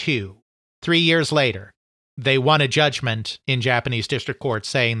 1982, 3 years later, they won a judgment in Japanese district court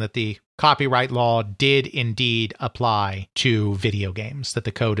saying that the copyright law did indeed apply to video games, that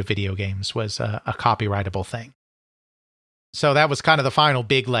the code of video games was a copyrightable thing. So that was kind of the final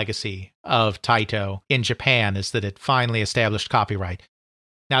big legacy of Taito in Japan, is that it finally established copyright.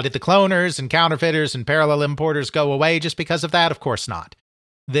 Now, did the cloners and counterfeiters and parallel importers go away just because of that? Of course not.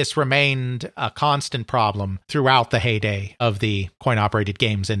 This remained a constant problem throughout the heyday of the coin-operated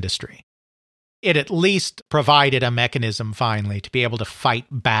games industry. It at least provided a mechanism finally to be able to fight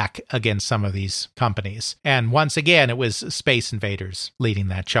back against some of these companies. And once again, it was Space Invaders leading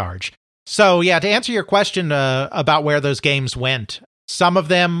that charge. So yeah, to answer your question about where those games went, some of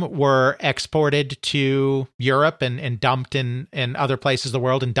them were exported to Europe and dumped in other places of the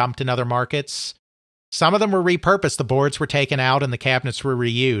world and dumped in other markets. Some of them were repurposed. The boards were taken out and the cabinets were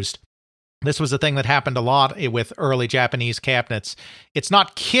reused. This was a thing that happened a lot with early Japanese cabinets. It's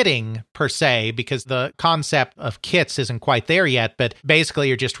not kitting per se, because the concept of kits isn't quite there yet, but basically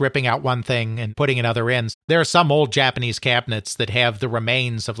you're just ripping out one thing and putting another in. There are some old Japanese cabinets that have the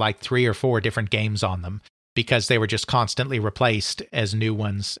remains of like 3 or 4 different games on them because they were just constantly replaced as new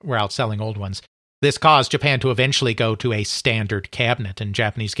ones were outselling old ones. This caused Japan to eventually go to a standard cabinet, and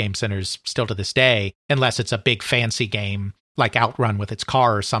Japanese game centers still to this day, unless it's a big fancy game like Outrun with its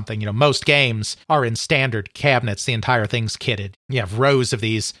car or something. You know, most games are in standard cabinets. The entire thing's kitted. You have rows of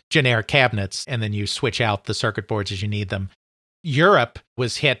these generic cabinets, and then you switch out the circuit boards as you need them. Europe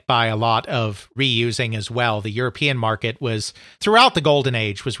was hit by a lot of reusing as well. The European market was, throughout the Golden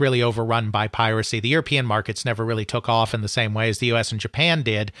Age, was really overrun by piracy. The European markets never really took off in the same way as the US and Japan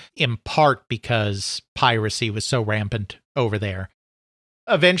did, in part because piracy was so rampant over there.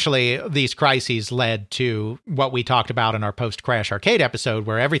 Eventually, these crises led to what we talked about in our post-Crash Arcade episode,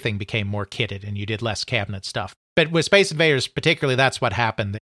 where everything became more kitted and you did less cabinet stuff. But with Space Invaders particularly, that's what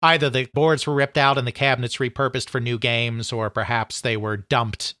happened. Either the boards were ripped out and the cabinets repurposed for new games, or perhaps they were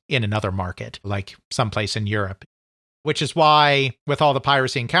dumped in another market, like someplace in Europe. Which is why, with all the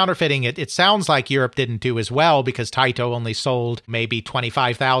piracy and counterfeiting, it sounds like Europe didn't do as well, because Taito only sold maybe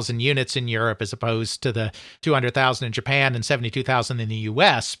 25,000 units in Europe as opposed to the 200,000 in Japan and 72,000 in the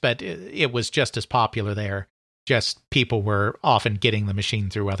US, but it was just as popular there. Just people were often getting the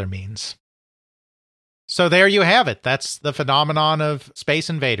machine through other means. So there you have it. That's the phenomenon of Space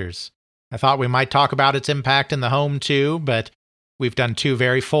Invaders. I thought we might talk about its impact in the home too, but we've done 2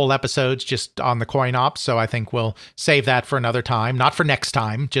 very full episodes just on the coin op, so I think we'll save that for another time. Not for next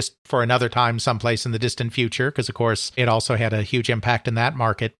time, just for another time someplace in the distant future, because of course it also had a huge impact in that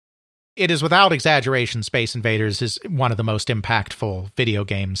market. It is without exaggeration, Space Invaders is one of the most impactful video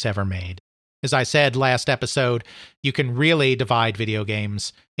games ever made. As I said last episode, you can really divide video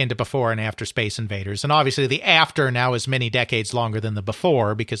games into before and after Space Invaders. And obviously the after now is many decades longer than the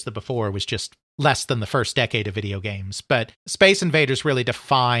before, because the before was just less than the first decade of video games. But Space Invaders really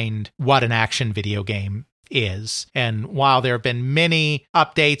defined what an action video game is. And while there have been many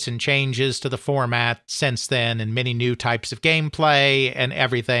updates and changes to the format since then, and many new types of gameplay and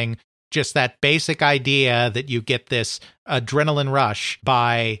everything, just that basic idea that you get this adrenaline rush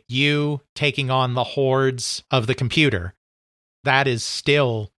by you taking on the hordes of the computer, that is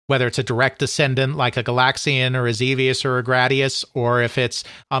still, whether it's a direct descendant like a Galaxian or a Xevious or a Gradius, or if it's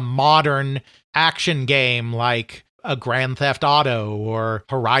a modern action game like a Grand Theft Auto or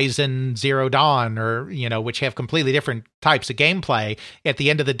Horizon Zero Dawn, or, you know, which have completely different types of gameplay, at the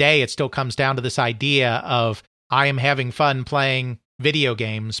end of the day, it still comes down to this idea of, I am having fun playing video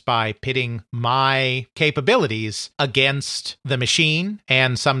games by pitting my capabilities against the machine,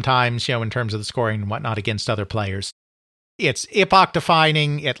 and sometimes, you know, in terms of the scoring and whatnot, against other players. It's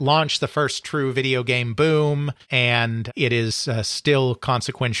epoch-defining. It launched the first true video game boom, and it is a still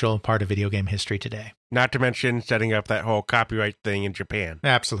consequential part of video game history today. Not to mention setting up that whole copyright thing in Japan.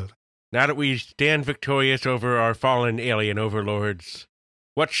 Absolutely. Now that we stand victorious over our fallen alien overlords,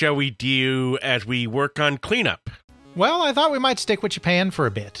 what shall we do as we work on cleanup? Well, I thought we might stick with Japan for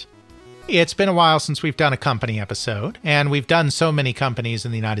a bit. It's been a while since we've done a company episode, and we've done so many companies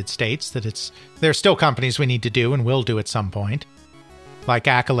in the United States that there are still companies we need to do and will do at some point. Like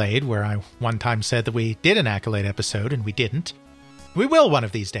Accolade, where I one time said that we did an Accolade episode, and we didn't. We will one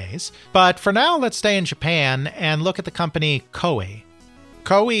of these days. But for now, let's stay in Japan and look at the company Koei.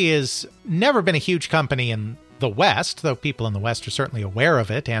 Koei has never been a huge company in the West, though people in the West are certainly aware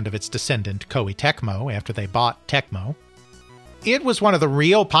of it and of its descendant, Koei Tecmo, after they bought Tecmo. It was one of the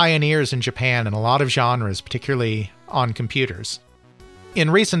real pioneers in Japan in a lot of genres, particularly on computers.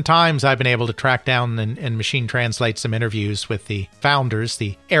 In recent times, I've been able to track down and machine translate some interviews with the founders,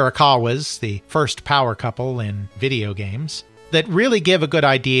 the Arakawas, the first power couple in video games, that really give a good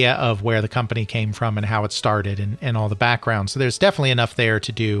idea of where the company came from and how it started and all the background. So there's definitely enough there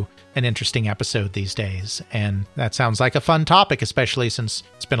to do an interesting episode these days. And that sounds like a fun topic, especially since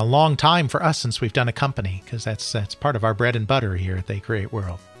it's been a long time for us since we've done a company, because that's part of our bread and butter here at They Create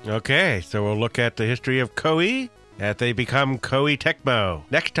World. Okay, so we'll look at the history of Koei as they become Koei Tecmo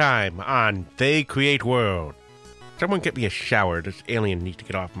next time on They Create World. Someone get me a shower. This alien needs to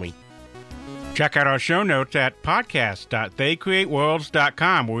get off me. Check out our show notes at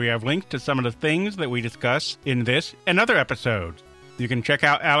podcast.theycreateworlds.com, where we have links to some of the things that we discuss in this and other episodes. You can check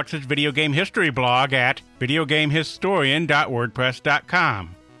out Alex's video game history blog at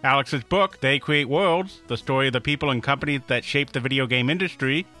videogamehistorian.wordpress.com. Alex's book, They Create Worlds, the story of the people and companies that shape the video game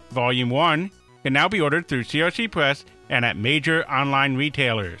industry, Volume 1, can now be ordered through CRC Press and at major online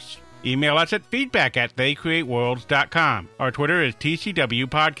retailers. Email us at feedback@theycreateworlds.com. Our Twitter is TCW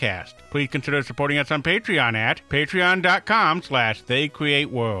Podcast. Please consider supporting us on Patreon at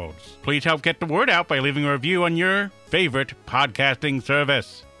patreon.com/theycreateworlds. Please help get the word out by leaving a review on your favorite podcasting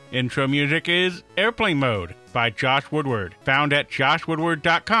service. Intro music is Airplane Mode by Josh Woodward, found at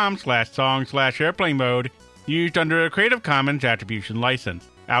joshwoodward.com/song/airplane mode, used under a Creative Commons Attribution License.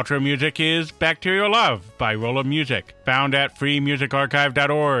 Outro music is Bacterial Love by Rolla Music, found at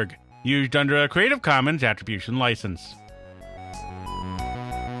freemusicarchive.org, used under a Creative Commons Attribution License.